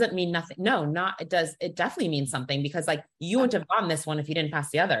 it doesn't mean nothing. No, it does. It definitely means something, because like you wouldn't have gotten this one if you didn't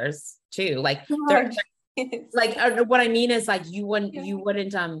pass the others too. Like, like what I mean is like, you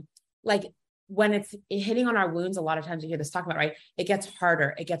wouldn't, like when it's hitting on our wounds, a lot of times you hear this talking about, right? It gets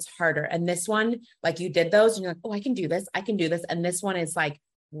harder. And this one, like you did those and you're like, oh, I can do this. And this one is like,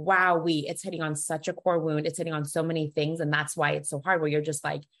 wow, it's hitting on such a core wound. It's hitting on so many things. And that's why it's so hard, where you're just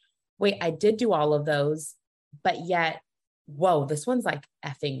like, wait, I did do all of those, but yet whoa, this one's like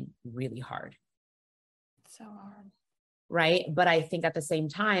effing really hard. So hard. Right. But I think at the same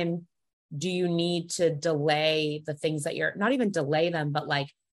time, do you need to delay the things that you're not even delay them, but like,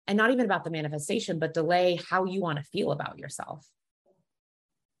 and not even about the manifestation, but delay how you want to feel about yourself?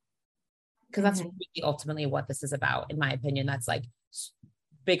 Because that's really ultimately what this is about, in my opinion. That's like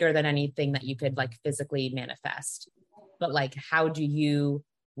bigger than anything that you could like physically manifest. But like, how do you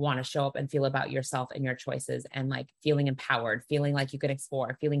want to show up and feel about yourself and your choices, and like feeling empowered, feeling like you can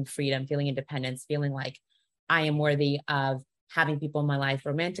explore, feeling freedom, feeling independence, feeling like I am worthy of having people in my life,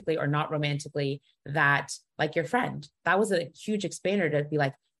 romantically or not romantically, that like your friend, that was a huge expander to be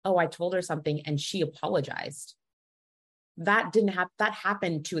like, oh, I told her something and she apologized. That didn't happen. That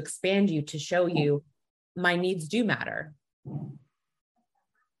happened to expand you, to show you my needs do matter.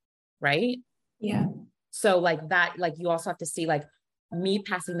 Right? Yeah. So like that, like you also have to see like me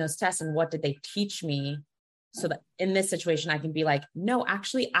passing those tests and what did they teach me, so that in this situation I can be like, no,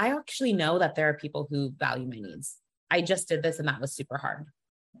 actually, I actually know that there are people who value my needs. I just did this and that was super hard.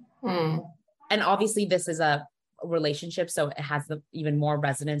 And obviously this is a relationship, so it has even more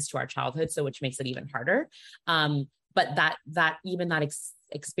resonance to our childhood, so which makes it even harder. But that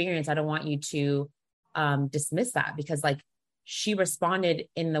experience, I don't want you to dismiss that, because like she responded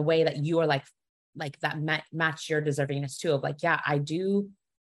in the way that you are like that match your deservingness too, of like, yeah, I do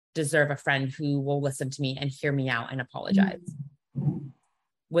deserve a friend who will listen to me and hear me out and apologize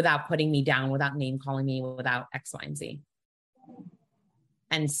without putting me down, without name calling me, without X, Y, and Z.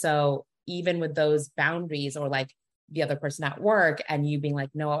 And so even with those boundaries, or like the other person at work and you being like,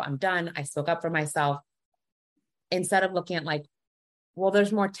 no, I'm done, I spoke up for myself, instead of looking at like, well,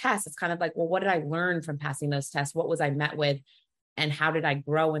 there's more tests, it's kind of like, well, what did I learn from passing those tests? What was I met with? And how did I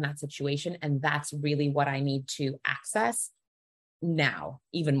grow in that situation? And that's really what I need to access now,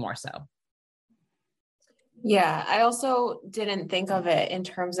 even more so. Yeah, I also didn't think of it in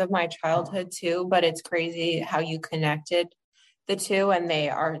terms of my childhood too, but it's crazy how you connected the two, and they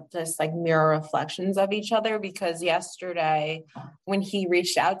are just like mirror reflections of each other. Because yesterday when he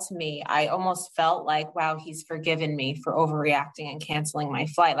reached out to me, I almost felt like, wow, he's forgiven me for overreacting and canceling my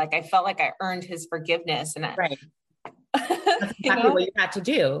flight. Like I felt like I earned his forgiveness. And right. That's exactly what you had to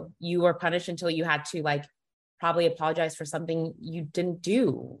do. You were punished until you had to like probably apologize for something you didn't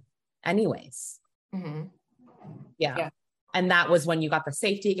do anyways. Yeah. And that was when you got the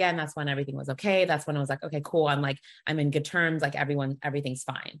safety again. That's when everything was okay. That's when I was like, okay, cool. I'm in good terms. Like everything's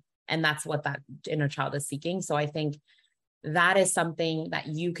fine. And that's what that inner child is seeking. So I think that is something that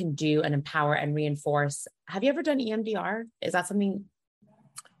you can do and empower and reinforce. Have you ever done EMDR? Is that something?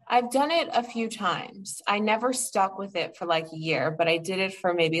 I've done it a few times. I never stuck with it for like a year, but I did it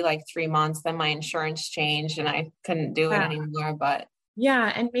for maybe like 3 months. Then my insurance changed and I couldn't do it anymore. But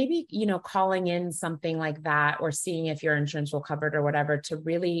yeah. And maybe, calling in something like that, or seeing if your insurance will cover it or whatever, to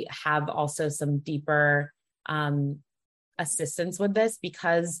really have also some deeper assistance with this,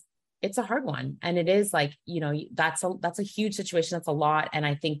 because it's a hard one. And it is like, that's a huge situation. That's a lot. And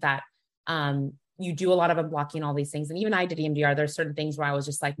I think that you do a lot of unblocking, all these things. And even I did EMDR. There's certain things where I was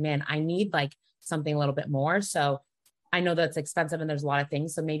just like, man, I need like something a little bit more. So I know that's expensive and there's a lot of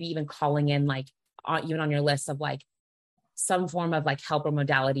things. So maybe even calling in like even on your list of like some form of like help or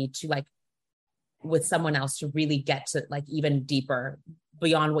modality to like with someone else to really get to like even deeper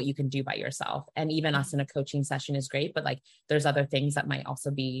beyond what you can do by yourself. And even us in a coaching session is great, but like there's other things that might also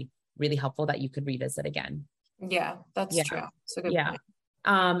be really helpful that you could revisit again. Yeah, that's true. It's a good point.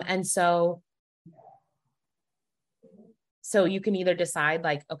 And so you can either decide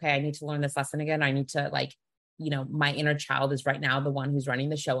like, okay, I need to learn this lesson again. I need to like, my inner child is right now the one who's running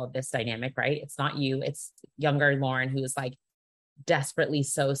the show of this dynamic, right? It's not you. It's younger Lauren who's like desperately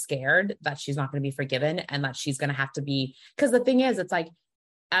so scared that she's not going to be forgiven, and that she's going to have to be, because the thing is, it's like,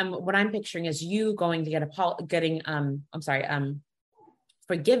 what I'm picturing is you going to get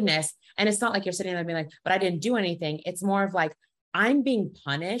forgiveness. And it's not like you're sitting there being like, but I didn't do anything. It's more of like, I'm being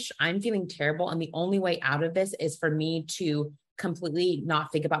punished. I'm feeling terrible. And the only way out of this is for me to completely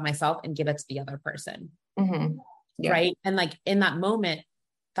not think about myself and give it to the other person. Yeah. Right. And like in that moment,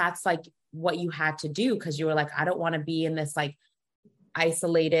 that's like what you had to do. Cause you were like, I don't want to be in this like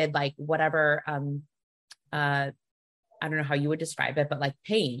isolated, like whatever, I don't know how you would describe it, but like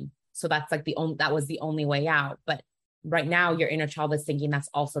pain. So that's like that was the only way out. But right now your inner child is thinking that's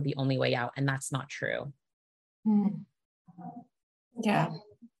also the only way out. And that's not true. Yeah.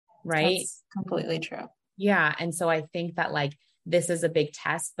 Right. That's completely true. Yeah. And so I think that like, this is a big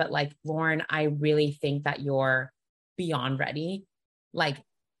test, but like, Lauren, I really think that you're beyond ready. Like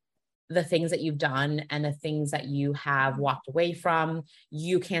the things that you've done and the things that you have walked away from,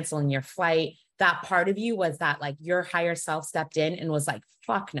 you canceling your flight, that part of you was that like your higher self stepped in and was like,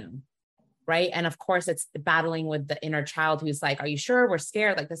 fuck no. Right. And of course it's battling with the inner child who's like, are you sure? We're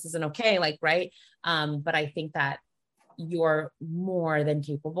scared. Like, this isn't okay. Like, right. But I think that you're more than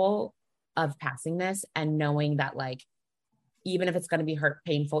capable of passing this and knowing that, like, even if it's going to be hurt,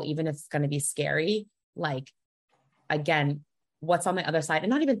 painful, even if it's going to be scary, like, again, what's on the other side, and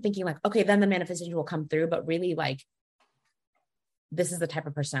not even thinking like, okay, then the manifestation will come through, but really like, this is the type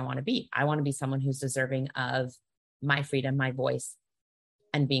of person I want to be. I want to be someone who's deserving of my freedom, my voice,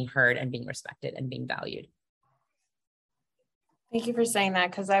 and being heard and being respected and being valued. Thank you for saying that,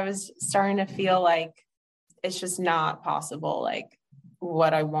 because I was starting to feel like it's just not possible. Like,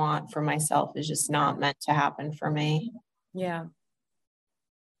 what I want for myself is just not meant to happen for me. Yeah.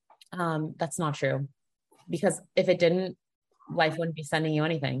 That's not true, because if it didn't, life wouldn't be sending you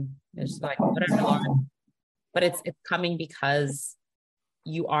anything. It's just like, whatever, Lauren. But it's coming because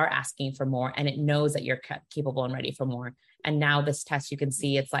you are asking for more, and it knows that you're capable and ready for more. And now this test, you can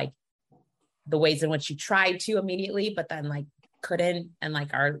see it's like the ways in which you tried to immediately, but then like couldn't, and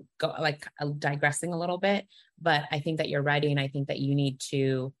like are digressing a little bit. But I think that you're ready, and I think that you need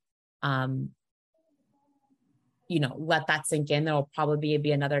to, let that sink in. There will probably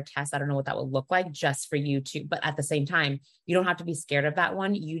be another test. I don't know what that will look like, just for you to, but at the same time, you don't have to be scared of that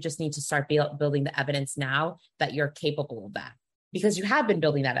one. You just need to start building the evidence now that you're capable of that, because you have been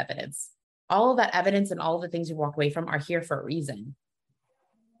building that evidence. All of that evidence and all of the things you walk away from are here for a reason.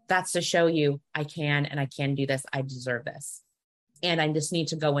 That's to show you, I can, and I can do this. I deserve this. And I just need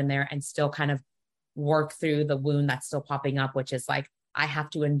to go in there and still kind of work through the wound that's still popping up, which is like, I have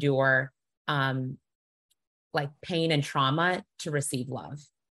to endure, like pain and trauma to receive love,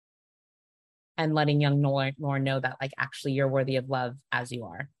 and letting young Lauren know that like, actually you're worthy of love as you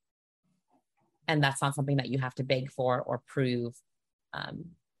are. And that's not something that you have to beg for or prove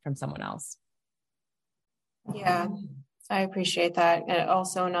from someone else. Yeah, I appreciate that. And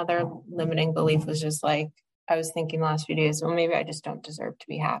also another limiting belief was just like, I was thinking the last few days, well, maybe I just don't deserve to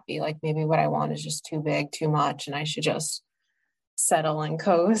be happy. Like, maybe what I want is just too big, too much, and I should just settle and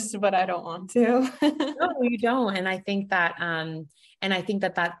coast, but I don't want to. No, you don't. And I think that,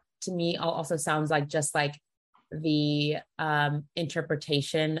 that to me also sounds like just like the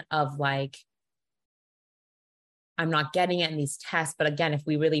interpretation of like, I'm not getting it in these tests. But again, if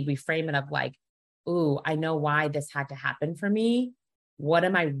we really reframe it of like, ooh, I know why this had to happen for me. What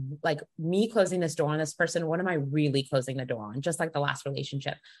am I, like, me closing this door on this person? What am I really closing the door on? Just like the last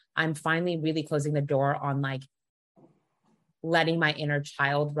relationship, I'm finally really closing the door on like letting my inner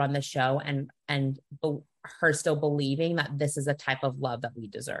child run the show, and her still believing that this is a type of love that we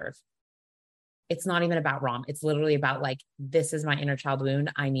deserve. It's not even about Rom. It's literally about like, this is my inner child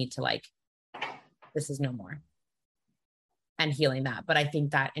wound. I need to like, this is no more, and healing that. But I think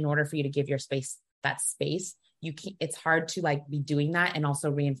that in order for you to give your space, you can't, it's hard to like be doing that and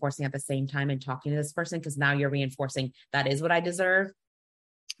also reinforcing at the same time and talking to this person, because now you're reinforcing that is what I deserve,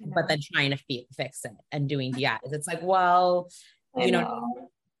 but then trying to fix it and doing the ads. It's like, well,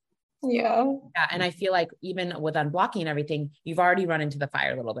 Yeah. And I feel like even with unblocking and everything, you've already run into the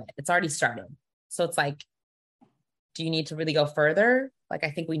fire a little bit. It's already started. So it's like, do you need to really go further? Like,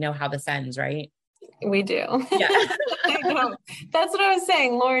 I think we know how this ends, right? We do. Yeah. I know. That's what I was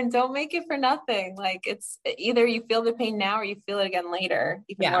saying, Lauren, don't make it for nothing. Like, it's either you feel the pain now or you feel it again later,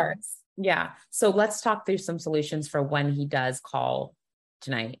 even worse. Yeah. So let's talk through some solutions for when he does call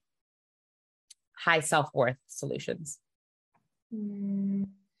tonight. High self-worth solutions.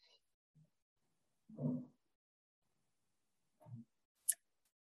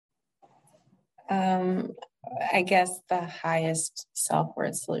 I guess the highest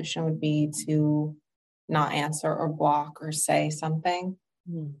self-worth solution would be to not answer or block or say something.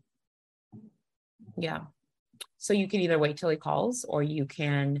 Yeah. So you can either wait till he calls, or you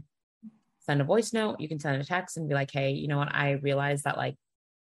can send a voice note. You can send a text and be like, hey, you know what? I realize that like,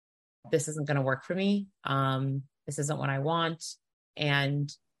 this isn't going to work for me. This isn't what I want. And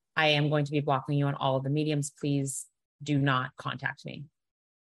I am going to be blocking you on all of the mediums. Please do not contact me.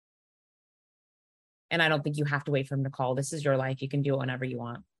 And I don't think you have to wait for him to call. This is your life. You can do it whenever you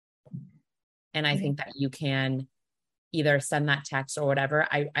want. And I think that you can either send that text or whatever.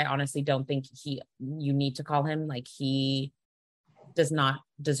 I honestly don't think you need to call him. Like, he does not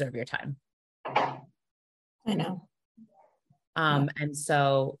deserve your time. I know. And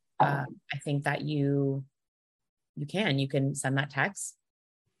so I think that you can send that text,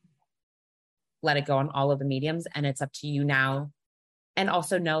 let it go on all of the mediums, and it's up to you now. And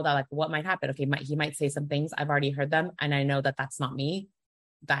also know that like, what might happen. Okay. He might say some things. I've already heard them. And I know that that's not me.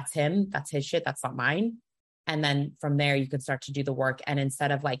 That's him. That's his shit. That's not mine. And then from there, you can start to do the work. And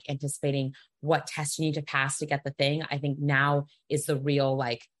instead of like anticipating what test you need to pass to get the thing, I think now is the real,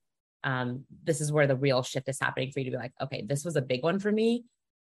 like, this is where the real shift is happening for you to be like, okay, this was a big one for me.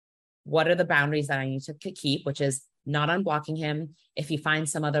 What are the boundaries that I need to keep, which is not unblocking him. If he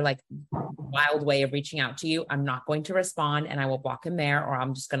finds some other like wild way of reaching out to you, I'm not going to respond and I will block him there, or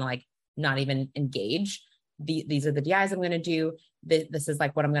I'm just going to like not even engage. These are the DIs I'm going to do. This is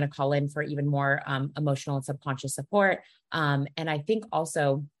like what I'm going to call in for even more emotional and subconscious support. And I think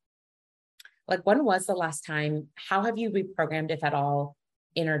also, like, when was the last time, how have you reprogrammed, if at all,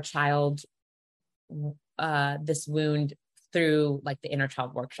 inner child, this wound through like the inner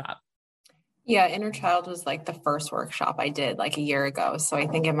child workshop? Yeah, inner child was like the first workshop I did like a year ago. So I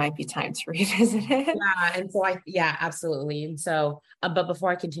think it might be time to revisit it. Yeah. And so yeah, absolutely. And so, but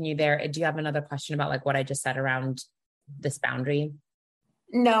before I continue there, do you have another question about like what I just said around this boundary?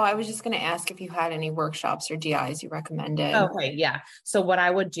 No, I was just going to ask if you had any workshops or DIs you recommended. Okay. Yeah. So what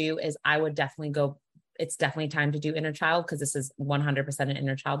I would do is I would definitely go, it's definitely time to do inner child, because this is 100% an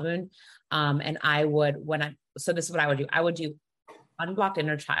inner child wound. And I would, so this is what I would do. I would do unblocked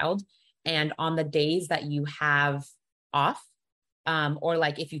inner child. And on the days that you have off, or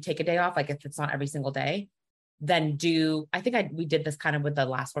like if you take a day off, like if it's not every single day, then we did this kind of with the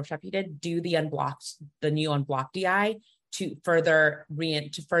last workshop you did, do the new unblocked DI to further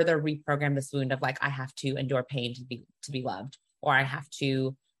reprogram this wound of like, I have to endure pain to be loved, or I have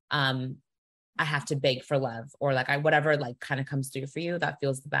to beg for love, or like whatever like kind of comes through for you that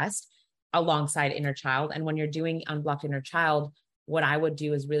feels the best alongside inner child. And when you're doing unblocked inner child, what I would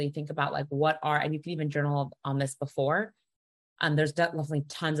do is really think about like, and you can even journal on this before. There's definitely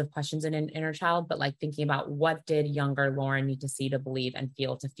tons of questions in an inner child, but like thinking about what did younger Lauren need to see, to believe and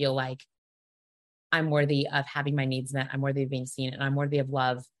feel, to feel like I'm worthy of having my needs met. I'm worthy of being seen, and I'm worthy of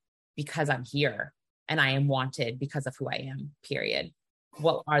love because I'm here and I am wanted because of who I am, period.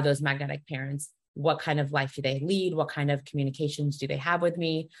 What are those magnetic parents? What kind of life do they lead? What kind of communications do they have with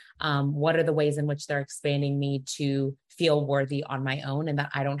me? What are the ways in which they're expanding me to feel worthy on my own, and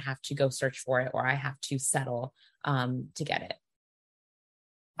that I don't have to go search for it, or I have to settle to get it.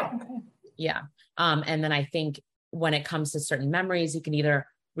 Okay. Yeah. And then I think when it comes to certain memories, you can either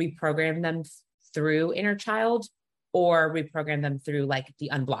reprogram them through inner child or reprogram them through like the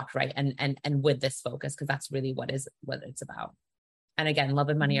unblocked, right? And with this focus, because that's really what it's about. And again, love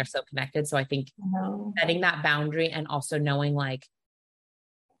and money are so connected. So I think setting that boundary and also knowing like,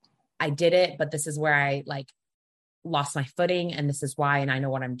 I did it, but this is where I like lost my footing, and this is why, and I know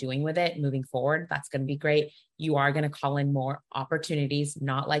what I'm doing with it moving forward. That's going to be great. You are going to call in more opportunities,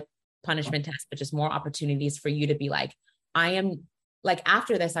 not like punishment tests, but just more opportunities for you to be like, I am like,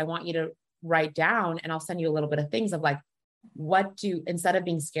 after this, I want you to write down, and I'll send you a little bit of things of like, instead of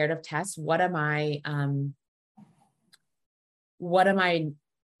being scared of tests, what do I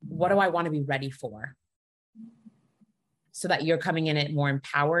want to be ready for? So that you're coming in it more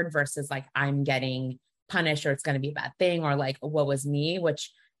empowered versus like, I'm getting punished, or it's going to be a bad thing, or like, what was me,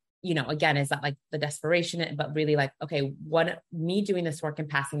 which, again, is that like the desperation, but really like, okay, what me doing this work and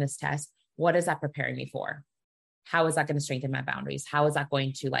passing this test, what is that preparing me for? How is that going to strengthen my boundaries? How is that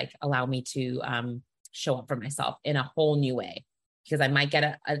going to like allow me to show up for myself in a whole new way? Because I might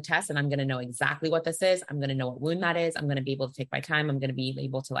get a test and I'm going to know exactly what this is. I'm going to know what wound that is. I'm going to be able to take my time. I'm going to be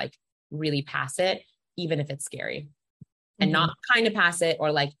able to like really pass it, even if it's scary, and not kind of pass it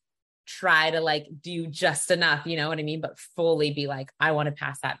or like try to like do just enough, you know what I mean? But fully be like, I want to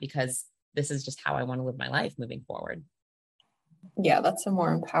pass that because this is just how I want to live my life moving forward. Yeah, that's a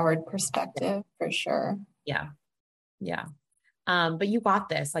more empowered perspective for sure. Yeah. Yeah. But you got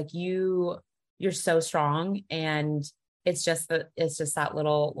this, like you're so strong. And it's just that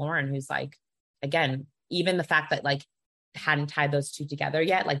little Lauren who's like, again, even the fact that like hadn't tied those two together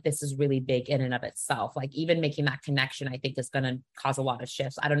yet, like this is really big in and of itself. Like even making that connection, I think is going to cause a lot of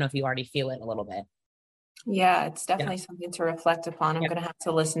shifts. I don't know if you already feel it a little bit. Yeah, it's definitely something to reflect upon. I'm going to have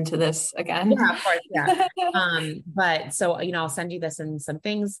to listen to this again. Yeah, of course. Yeah. But so, I'll send you this and some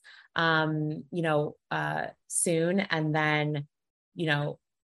things, soon. And then,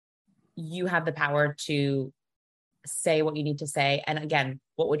 you have the power to say what you need to say. And again,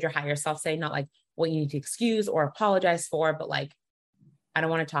 what would your higher self say? Not like what you need to excuse or apologize for, but like, I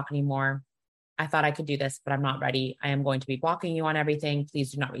don't want to talk anymore. I thought I could do this, but I'm not ready. I am going to be blocking you on everything.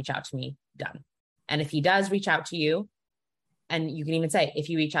 Please do not reach out to me. Done. And if he does reach out to you, and you can even say, if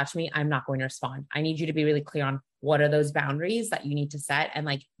you reach out to me, I'm not going to respond. I need you to be really clear on what are those boundaries that you need to set and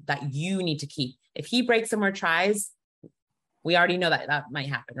like that you need to keep. If he breaks them or tries, we already know that might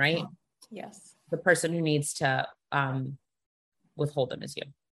happen, right? Yes. The person who needs to withhold them is you.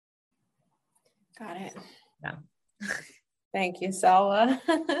 Got it. Yeah. Thank you, Sala.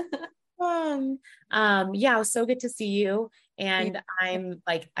 Yeah, it was so good to see you. And I'm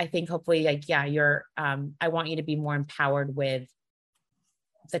like, I think hopefully like, yeah, you're, I want you to be more empowered with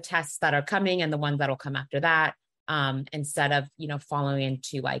the tests that are coming and the ones that'll come after that. Instead of, following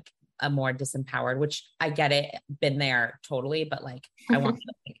into like a more disempowered, which I get it, been there totally, but like, I want you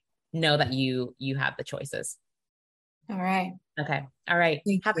to like, know that you have the choices. All right. Okay. All right.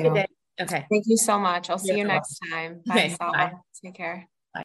 Thank Have a you. good day. Okay. Thank you so much. I'll see You're you welcome. next time. Bye, Okay. Sala. Bye. Take care.